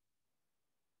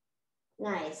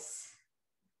 Nice.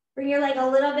 Bring your leg a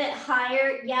little bit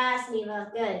higher. Yes,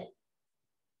 Neva, good.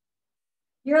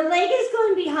 Your leg is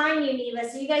going behind you, Neva,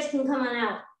 so you guys can come on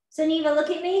out. So Neva, look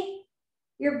at me.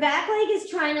 Your back leg is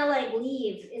trying to like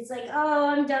leave. It's like, oh,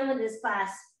 I'm done with this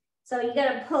class. So you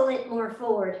got to pull it more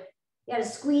forward. You gotta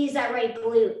squeeze that right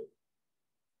glute.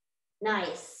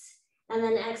 Nice. And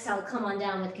then exhale, come on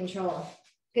down with control.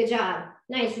 Good job.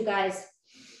 Nice, you guys.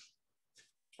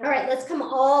 All right, let's come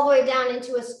all the way down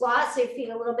into a squat. So your feet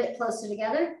a little bit closer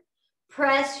together.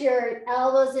 Press your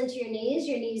elbows into your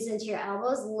knees into your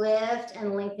elbows. Lift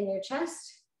and lengthen your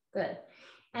chest. Good.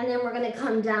 And then we're gonna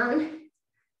come down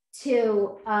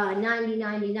to 90,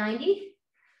 90, 90.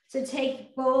 So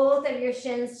take both of your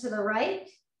shins to the right.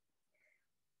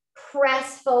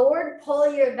 Press forward,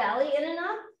 pull your belly in and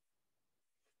up.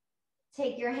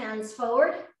 Take your hands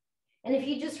forward. And if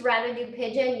you just rather do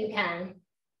pigeon, you can.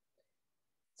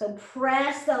 So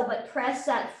press though, but press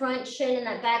that front shin and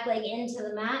that back leg into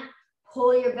the mat.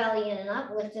 Pull your belly in and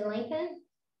up, lift and lengthen.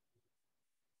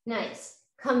 Nice.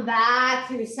 Come back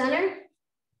through center.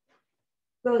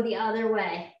 Go the other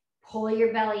way. Pull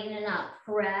your belly in and up.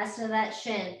 Press to that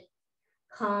shin.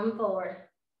 Come forward.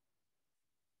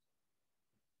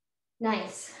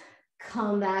 Nice.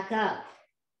 Come back up.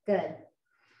 Good.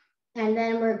 And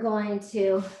then we're going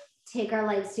to take our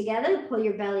legs together. Pull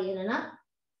your belly in and up.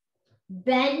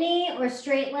 Bent knee or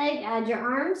straight leg, add your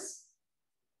arms.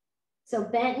 So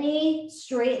bent knee,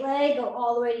 straight leg, go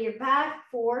all the way to your back.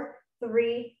 4,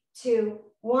 3, 2,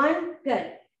 1.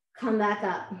 Good. Come back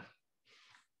up.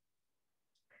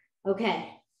 Okay.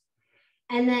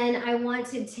 And then I want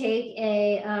to take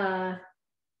a,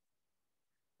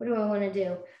 what do I want to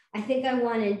do? I think I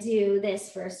want to do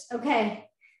this first. Okay.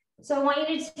 So I want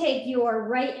you to take your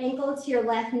right ankle to your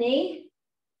left knee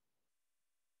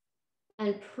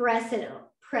and press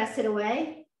it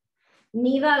away.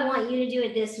 Neva, I want you to do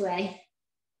it this way.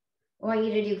 I want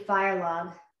you to do fire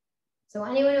log. So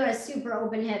anyone who has super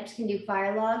open hips can do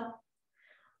fire log.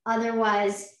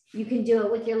 Otherwise, you can do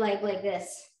it with your leg like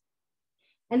this.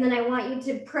 And then I want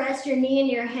you to press your knee and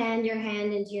your hand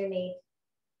into your knee.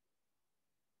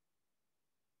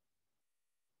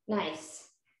 Nice.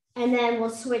 And then we'll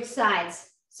switch sides.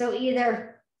 So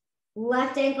either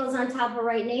left ankle's on top of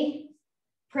right knee,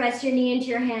 press your knee into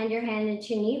your hand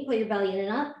into your knee, pull your belly in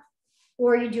and up,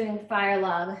 or you're doing fire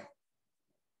log.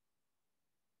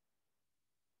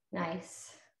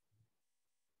 Nice.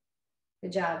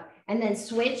 Good job. And then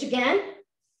switch again.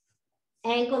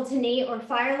 Ankle to knee or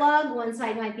fire log. One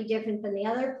side might be different than the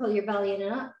other. Pull your belly in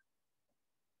and up.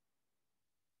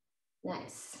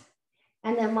 Nice.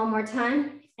 And then one more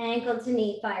time. Ankle to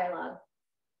knee, fire log.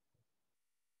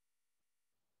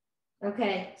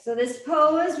 Okay, so this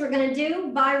pose we're gonna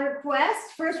do by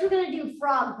request. First, we're gonna do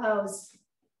frog pose.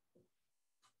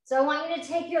 So I want you to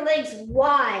take your legs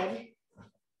wide.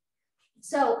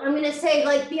 So I'm gonna say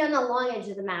like be on the long edge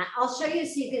of the mat. I'll show you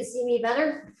so you can see me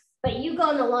better, but you go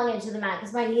on the long edge of the mat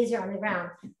because my knees are on the ground.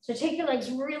 So take your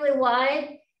legs really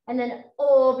wide and then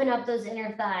open up those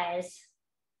inner thighs.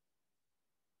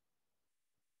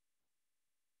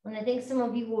 And I think some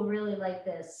of you will really like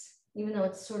this, even though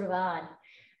it's sort of odd.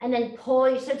 And then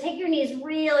pull, so take your knees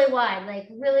really wide, like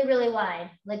really, really wide,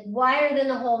 like wider than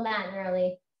the whole mat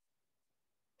nearly.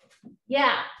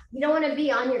 Yeah, you don't want to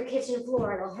be on your kitchen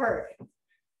floor, it'll hurt.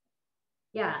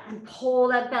 Yeah, and pull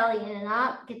that belly in and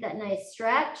up, get that nice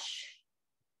stretch.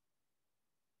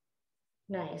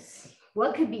 Nice.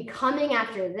 What could be coming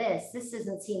after this? This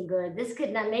doesn't seem good. This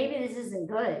could not, maybe this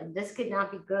isn't good. This could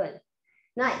not be good.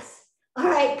 Nice. All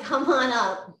right, come on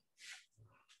up.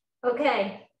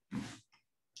 Okay.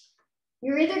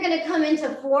 You're either going to come into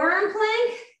forearm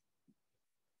plank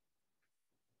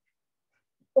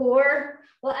or,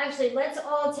 well, actually, let's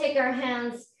all take our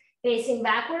hands facing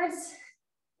backwards.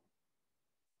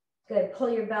 Good. Pull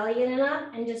your belly in and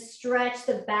up and just stretch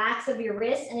the backs of your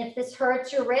wrists. And if this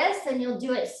hurts your wrist, then you'll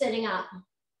do it sitting up.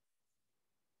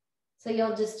 So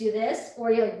you'll just do this,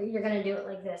 or you're going to do it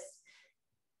like this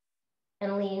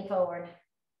and lean forward.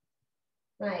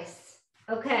 Nice.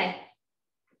 Okay.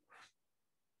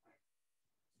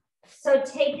 So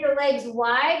take your legs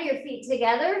wide, your feet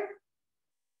together.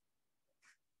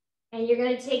 And you're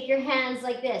going to take your hands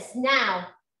like this. Now,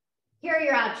 here are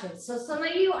your options. So some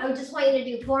of you, I just want you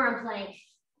to do forearm plank.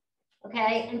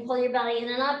 Okay, and pull your belly in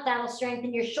and up. That'll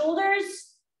strengthen your shoulders.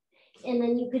 And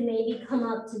then you could maybe come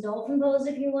up to dolphin pose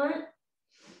if you want.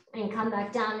 And come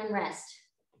back down and rest.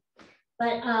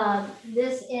 But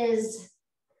this is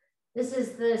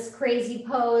this crazy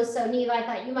pose. So Neva, I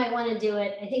thought you might want to do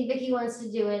it. I think Vicky wants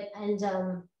to do it. And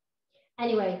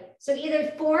anyway, so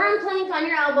either forearm plank on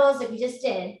your elbows like we just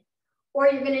did, or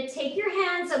you're going to take your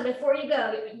hands, so before you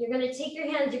go, you're going to take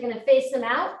your hands, you're going to face them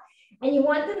out, and you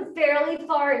want them fairly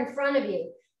far in front of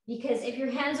you, because if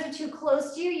your hands are too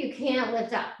close to you, you can't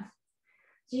lift up.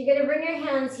 So you're going to bring your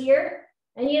hands here,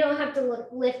 and you don't have to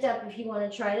lift up if you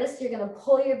want to try this. You're going to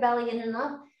pull your belly in and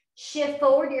up, shift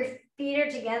forward, your feet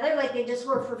are together like they just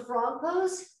were for frog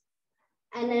pose.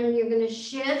 And then you're going to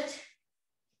shift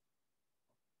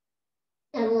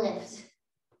and lift.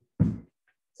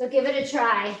 So give it a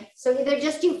try. So either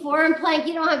just do forearm plank.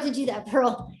 You don't have to do that,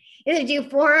 Pearl. Either do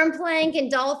forearm plank and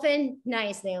dolphin.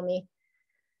 Nice, Naomi.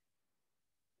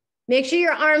 Make sure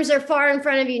your arms are far in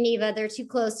front of you, Neva. They're too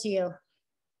close to you.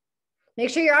 Make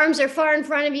sure your arms are far in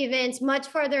front of you, Vince. Much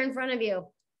farther in front of you.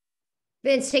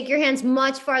 Vince, take your hands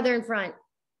much farther in front.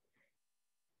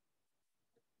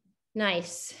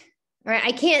 Nice. All right,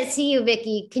 I can't see you,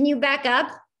 Vicky. Can you back up?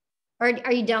 Or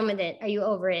are you done with it? Are you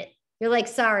over it? You're like,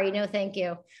 sorry, no, thank you.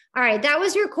 All right, that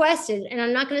was requested. And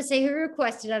I'm not going to say who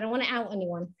requested. I don't want to out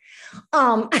anyone.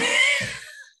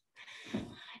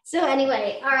 So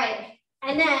anyway, all right.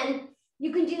 And then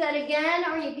you can do that again,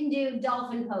 or you can do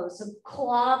dolphin pose. So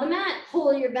claw the mat,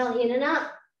 pull your belly in and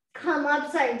up, come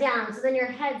upside down. So then your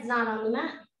head's not on the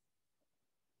mat.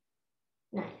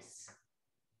 Nice.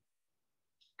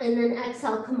 And then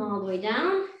exhale, come all the way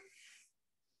down.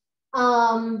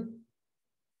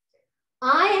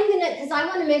 I am gonna, because I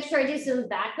want to make sure I do some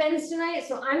back bends tonight.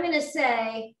 So I'm gonna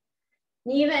say,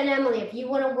 Neva and Emily, if you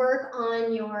want to work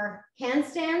on your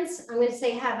handstands, I'm gonna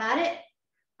say have at it.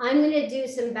 I'm gonna do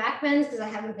some back bends because I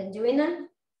haven't been doing them.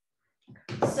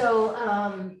 So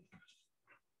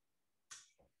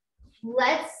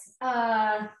let's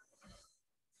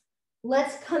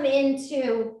come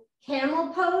into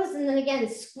camel pose, and then again,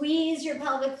 squeeze your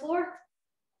pelvic floor.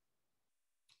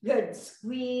 Good,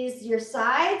 squeeze your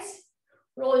sides,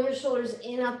 roll your shoulders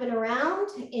in, up and around,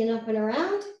 in, up and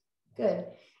around. Good.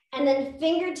 And then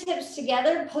fingertips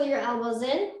together, pull your elbows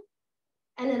in,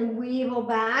 and then weevil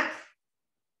back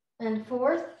and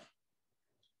forth,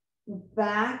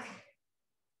 back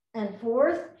and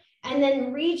forth. And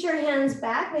then reach your hands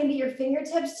back. Maybe your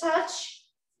fingertips touch,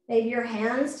 maybe your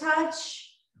hands touch.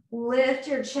 Lift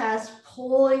your chest,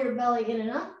 pull your belly in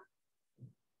and up.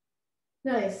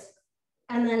 Nice.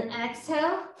 And then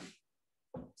exhale.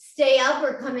 Stay up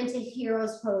or come into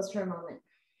hero's pose for a moment.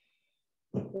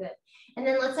 Good. And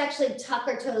then let's actually tuck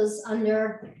our toes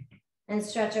under and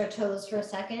stretch our toes for a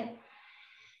second.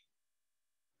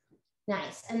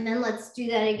 Nice. And then let's do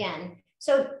that again.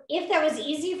 So if that was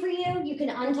easy for you, you can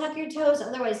untuck your toes.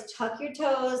 Otherwise, tuck your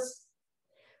toes,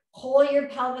 pull your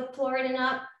pelvic floor in and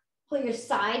up, pull your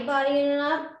side body in and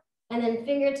up, and then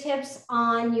fingertips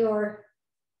on your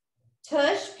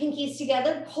tush, pinkies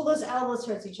together, pull those elbows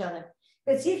towards each other.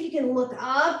 But see if you can look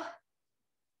up,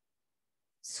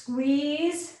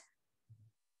 squeeze,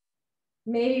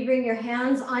 maybe bring your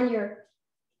hands on your,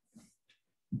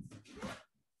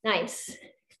 nice.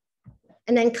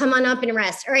 And then come on up and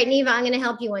rest. All right, Neva, I'm gonna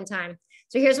help you one time.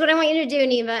 So here's what I want you to do,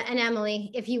 Neva and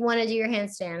Emily, if you wanna do your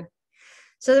handstand.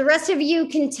 So the rest of you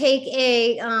can take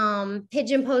a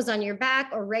pigeon pose on your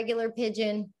back or regular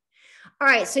pigeon. All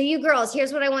right, so you girls,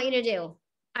 here's what I want you to do.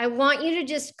 I want you to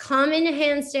just come in a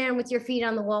handstand with your feet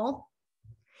on the wall.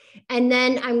 And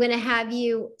then I'm gonna have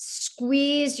you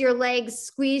squeeze your legs,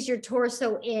 squeeze your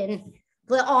torso in,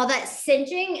 all that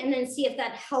cinching, and then see if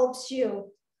that helps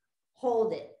you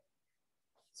hold it.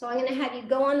 So I'm gonna have you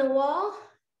go on the wall.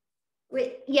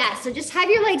 Wait, yeah, so just have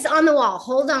your legs on the wall.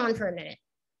 Hold on for a minute.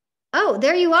 Oh,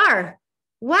 there you are.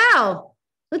 Wow,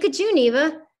 look at you,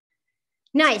 Neva.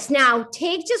 Nice. Now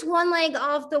take just one leg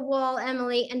off the wall,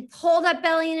 Emily, and pull that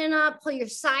belly in and up, pull your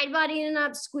side body in and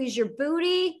up, squeeze your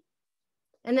booty.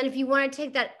 And then if you want to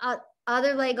take that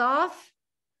other leg off,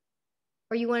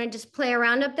 or you want to just play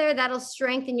around up there, that'll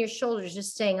strengthen your shoulders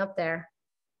just staying up there.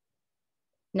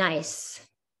 Nice.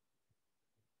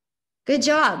 Good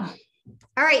job.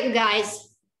 All right, you guys.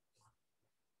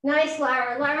 Nice,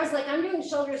 Lara. Lara's like, I'm doing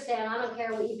shoulder stand. I don't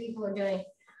care what you people are doing.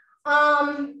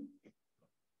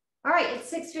 All right,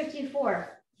 it's 6:54.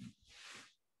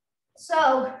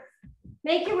 So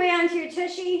make your way onto your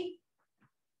tushy.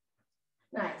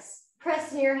 Nice.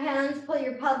 Press in your hands, pull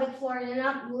your pelvic floor in and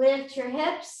up, lift your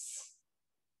hips.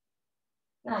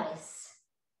 Nice.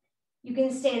 You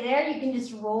can stay there. You can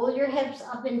just roll your hips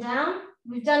up and down.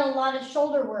 We've done a lot of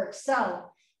shoulder work, so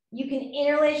you can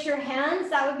interlace your hands.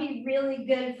 That would be really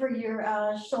good for your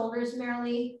shoulders,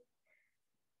 Marilee.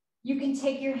 You can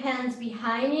take your hands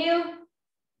behind you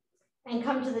and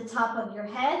come to the top of your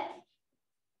head,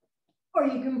 or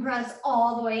you can press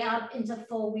all the way up into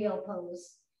full wheel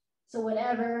pose. So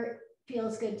whatever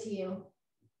feels good to you.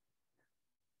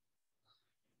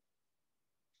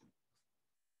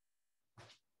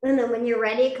 And then when you're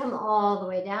ready, come all the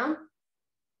way down.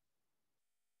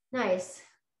 Nice.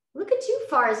 Look at you,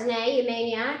 Farzaneh, you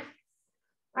maniac.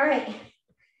 All right.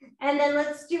 And then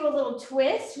let's do a little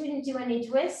twist. We didn't do any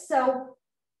twists. So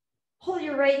pull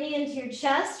your right knee into your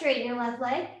chest, straighten your left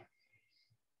leg.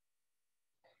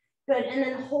 Good, and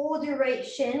then hold your right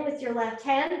shin with your left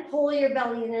hand, pull your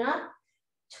belly in and up,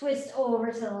 twist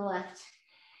over to the left.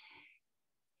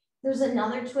 There's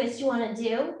another twist you wanna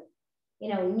do, you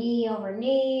know, knee over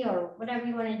knee or whatever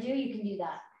you wanna do, you can do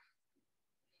that.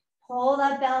 Pull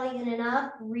that belly in and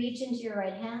up, reach into your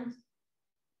right hand.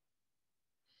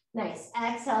 Nice,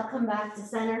 exhale, come back to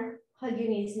center, hug your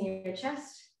knees near your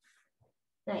chest.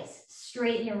 Nice,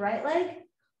 straighten your right leg,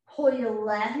 pull your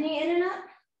left knee in and up.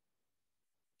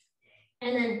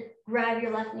 And then grab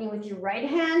your left knee with your right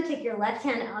hand, take your left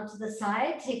hand out to the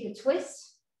side, take a twist.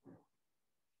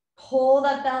 Pull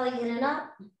that belly in and up.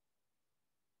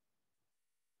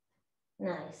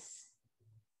 Nice.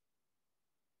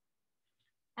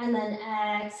 And then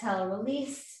exhale,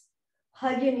 release.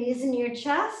 Hug your knees into your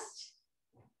chest.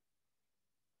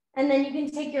 And then you can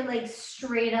take your legs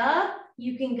straight up.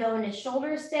 You can go into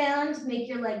shoulder stand, make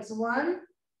your legs one.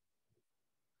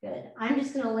 Good. I'm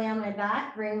just going to lay on my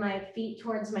back, bring my feet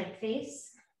towards my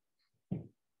face.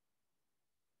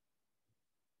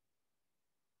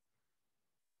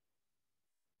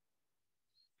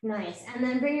 Nice. And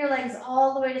then bring your legs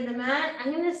all the way to the mat.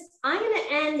 I'm gonna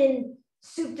end in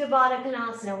Supta Baddha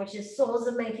Konasana, which is soles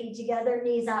of my feet together,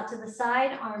 knees out to the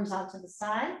side, arms out to the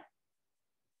side.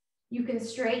 You can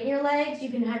straighten your legs.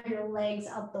 You can have your legs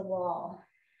up the wall.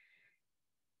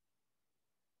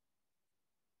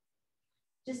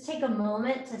 Just take a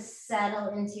moment to settle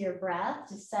into your breath,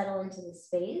 to settle into the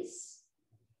space.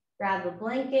 Grab a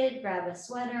blanket, grab a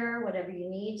sweater, whatever you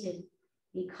need to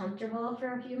be comfortable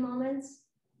for a few moments.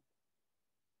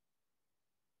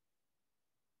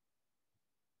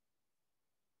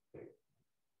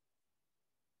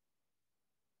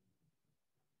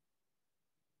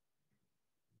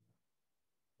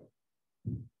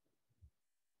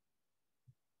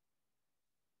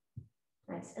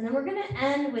 Nice. And then we're going to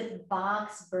end with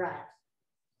box breath.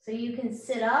 So you can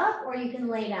sit up or you can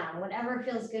lay down, whatever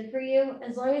feels good for you,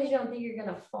 as long as you don't think you're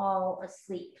going to fall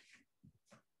asleep.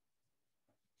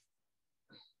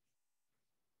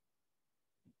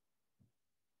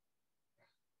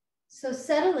 So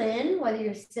settle in, whether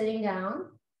you're sitting down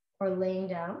or laying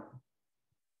down.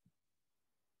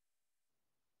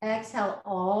 Exhale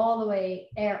all the way,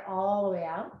 air all the way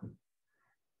out.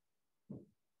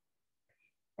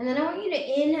 And then I want you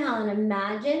to inhale and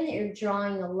imagine that you're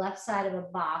drawing the left side of a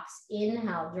box.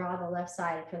 Inhale, draw the left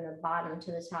side from the bottom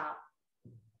to the top.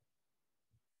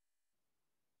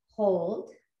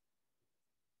 Hold.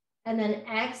 And then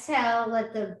exhale,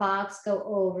 let the box go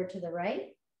over to the right.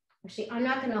 Actually, I'm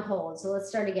not going to hold, so let's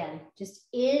start again. Just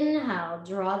inhale,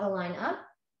 draw the line up.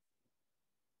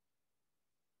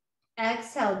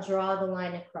 Exhale, draw the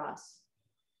line across.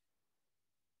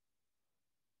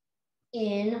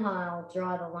 Inhale,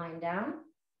 draw the line down.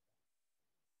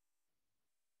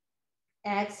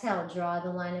 Exhale, draw the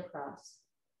line across.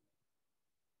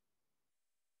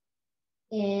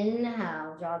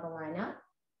 Inhale, draw the line up.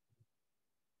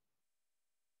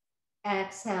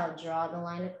 Exhale, draw the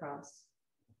line across.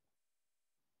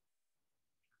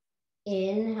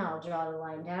 Inhale, draw the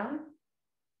line down.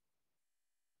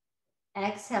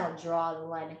 Exhale, draw the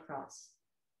line across.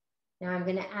 Now I'm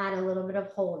going to add a little bit of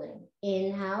holding.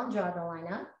 Inhale, draw the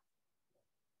line up.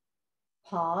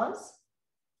 Pause.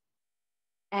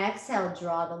 Exhale,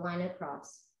 draw the line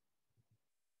across.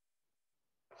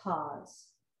 Pause.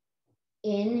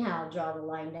 Inhale, draw the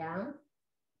line down.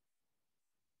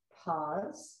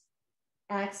 Pause.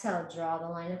 Exhale, draw the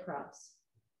line across.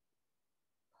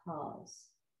 Pause.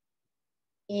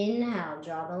 Inhale,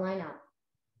 draw the line up.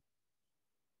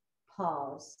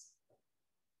 Pause.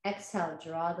 Exhale,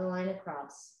 draw the line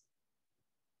across.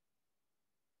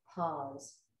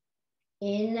 Pause.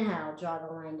 Inhale, draw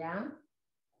the line down.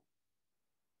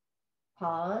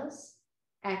 Pause.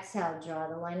 Exhale, draw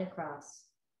the line across.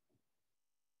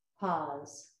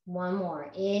 Pause. One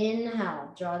more.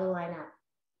 Inhale, draw the line up.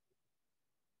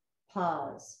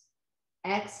 Pause.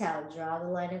 Exhale, draw the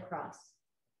line across.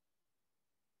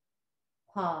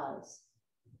 Pause.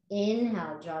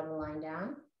 Inhale, draw the line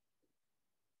down.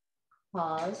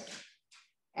 Pause.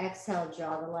 Exhale,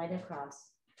 draw the line across.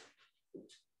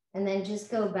 And then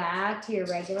just go back to your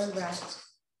regular breath.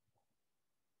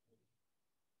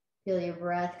 Feel your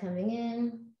breath coming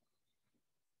in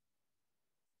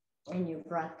and your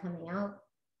breath coming out.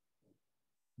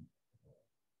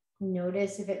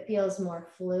 Notice if it feels more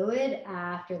fluid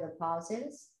after the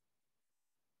pauses.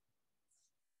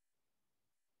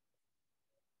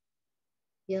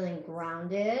 Feeling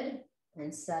grounded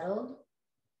and settled.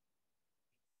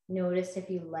 Notice if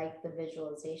you like the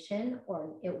visualization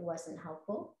or it wasn't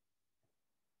helpful.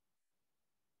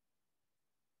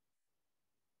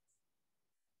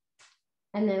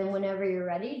 And then whenever you're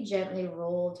ready, gently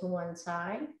roll to one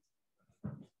side.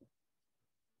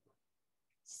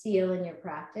 Seal in your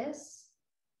practice.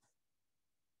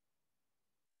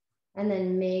 And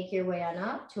then make your way on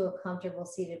up to a comfortable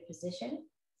seated position.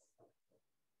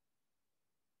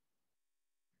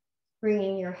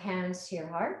 Bringing your hands to your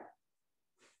heart.